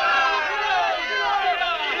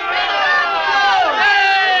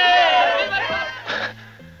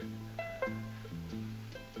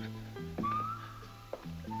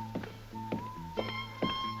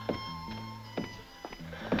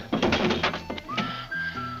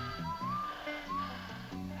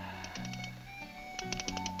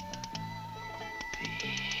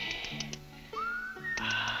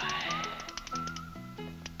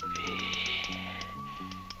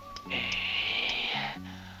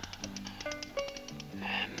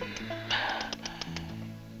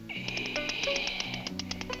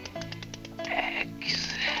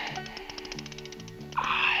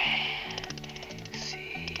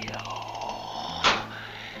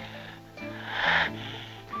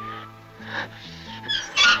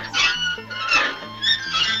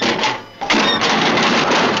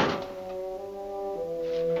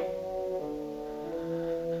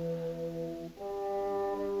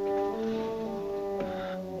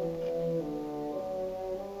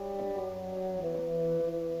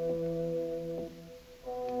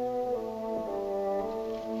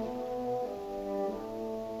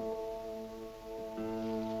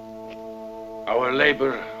 Our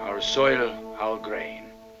labor, our soil, our grain.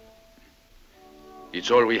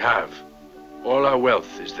 It's all we have. All our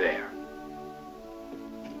wealth is there.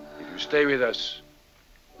 If you stay with us,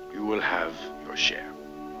 you will have your share.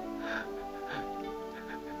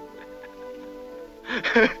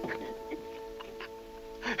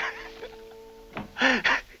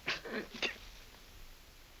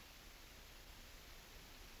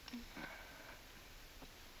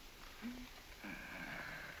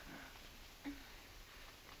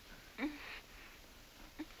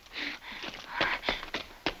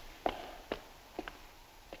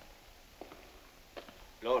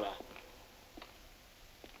 Lola,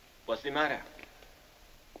 what's the matter?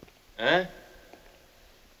 Huh?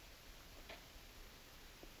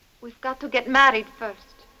 We've got to get married first.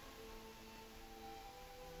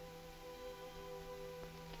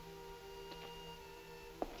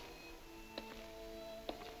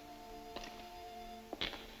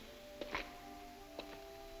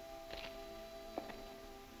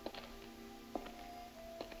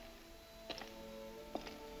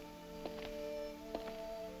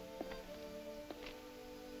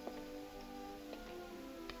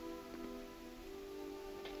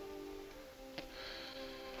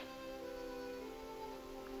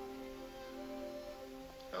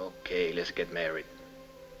 Okay, let's get married.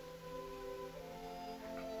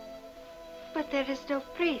 But there is no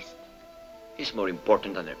priest. He's more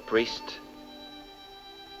important than a priest.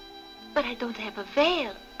 But I don't have a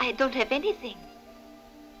veil. I don't have anything.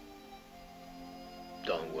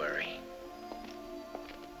 Don't worry.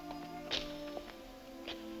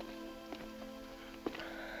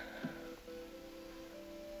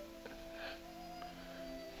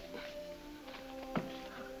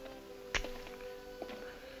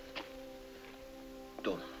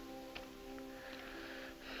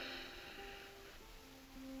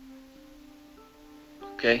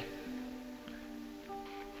 Okay?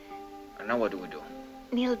 And now what do we do?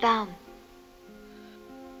 Kneel down.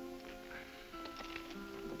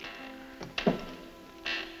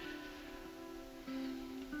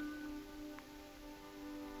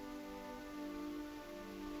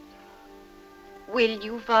 Will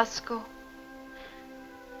you, Vasco?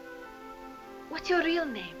 What's your real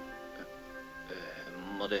name?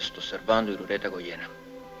 Modesto Servando Irureta Goyena.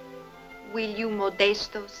 Will you,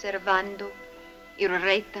 Modesto Servando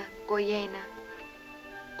Irureta Goyena?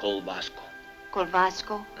 Col Vasco. Col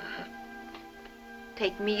Vasco?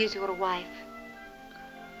 Take me as your wife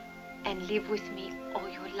and live with me all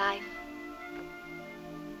your life.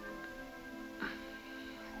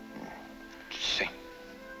 Sí.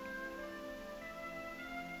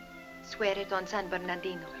 Swear it on San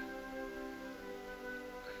Bernardino.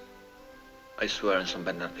 I swear on San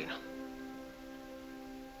Bernardino.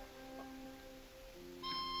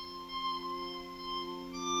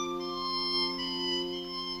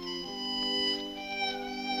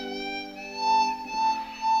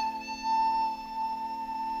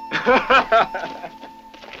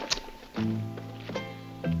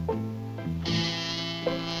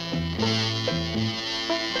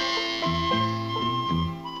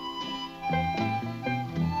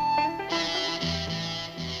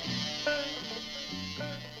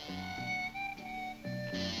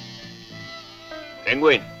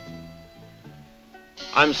 Penguin,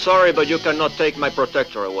 I'm sorry, but you cannot take my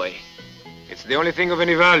protector away. It's the only thing of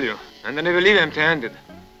any value, and I never leave empty-handed.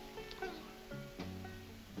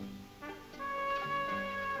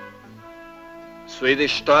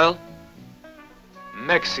 Swedish style?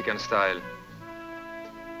 Mexican style.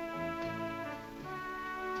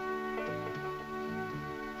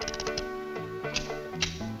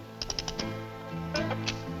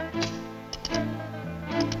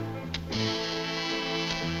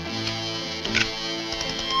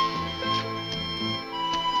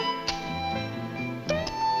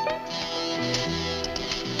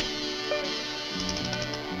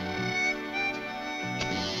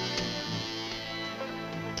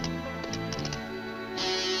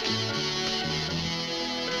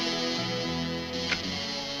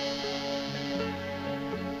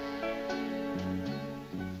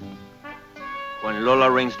 When Lola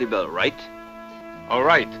rings the bell, right? All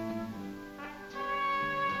right.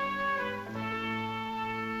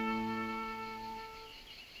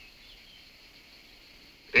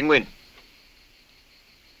 Penguin,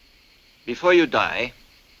 before you die,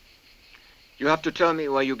 you have to tell me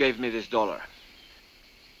why you gave me this $1.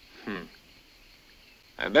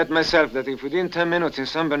 I bet myself that if within 10 minutes in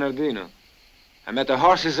San Bernardino, I met a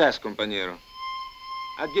horse's ass, Compañero,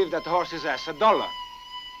 I'd give that horse's ass $1.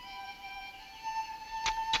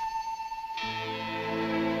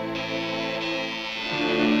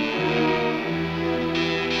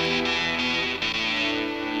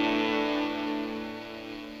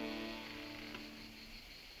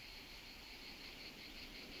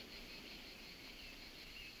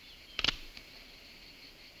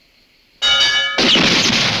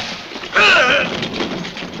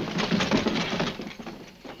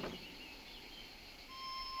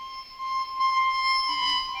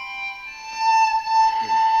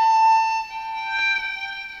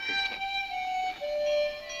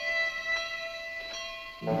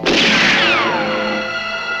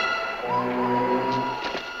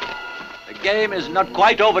 The game is not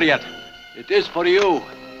quite over yet. It is for you,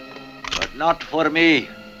 but not for me.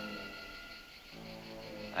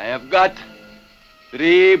 I have got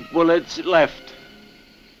 3 bullets left.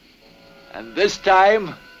 And this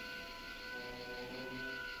time,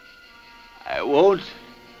 I won't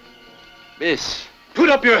miss. Put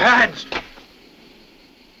up your hands!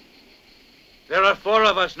 There are 4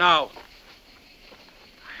 of us now.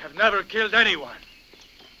 I have never killed anyone.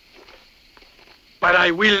 But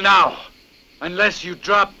I will now, unless you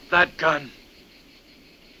drop that gun.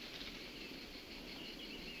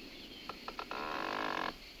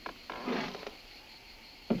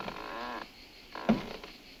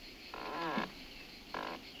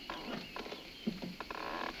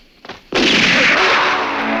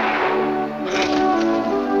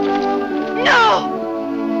 No!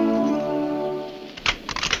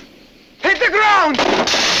 Hit the ground!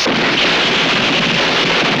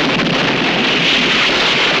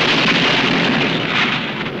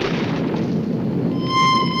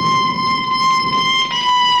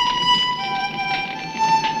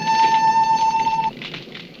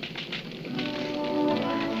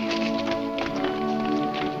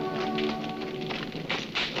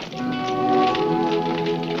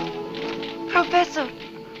 Professor.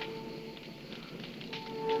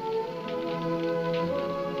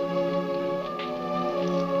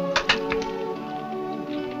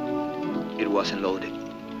 It wasn't loaded.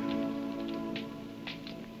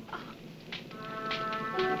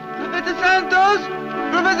 Professor Santos!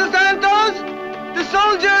 Professor Santos! The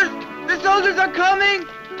soldiers are coming!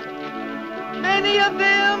 Many of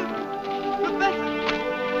them! Professor...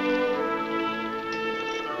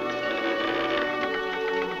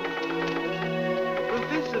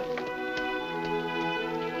 Professor...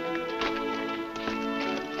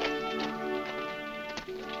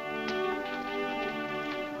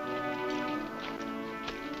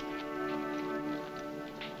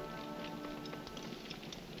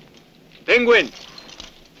 Penguin!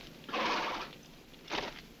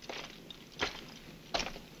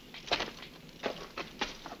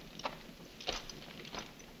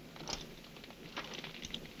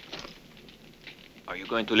 Are you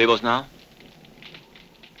going to leave us now?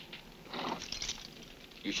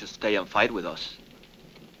 You should stay and fight with us.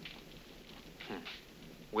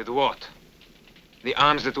 With what? The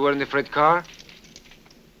arms that were in the freight car?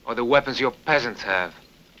 Or the weapons your peasants have?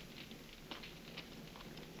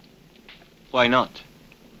 Why not?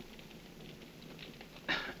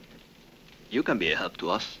 You can be a help to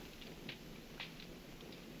us.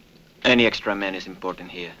 Any extra man is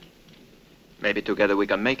important here. Maybe together we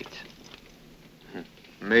can make it.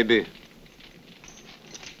 Maybe.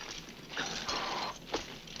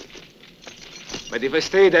 But if I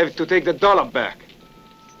stayed, I have to take the $1 back.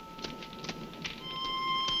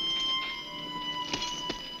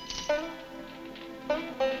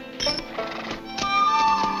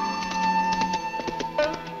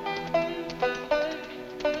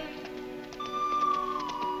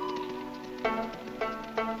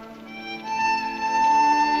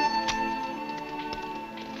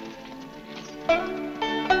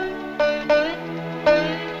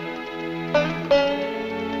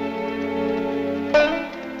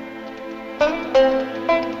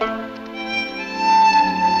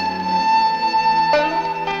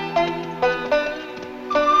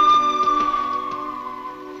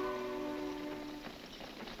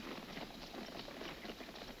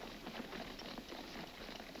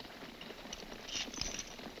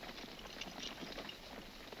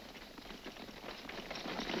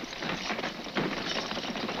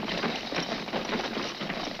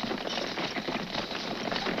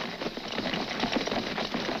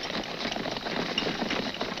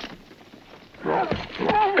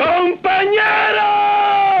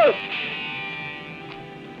 ¡Compañeros!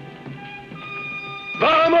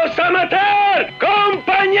 ¡Vamos a matar!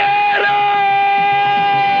 ¡Compañeros!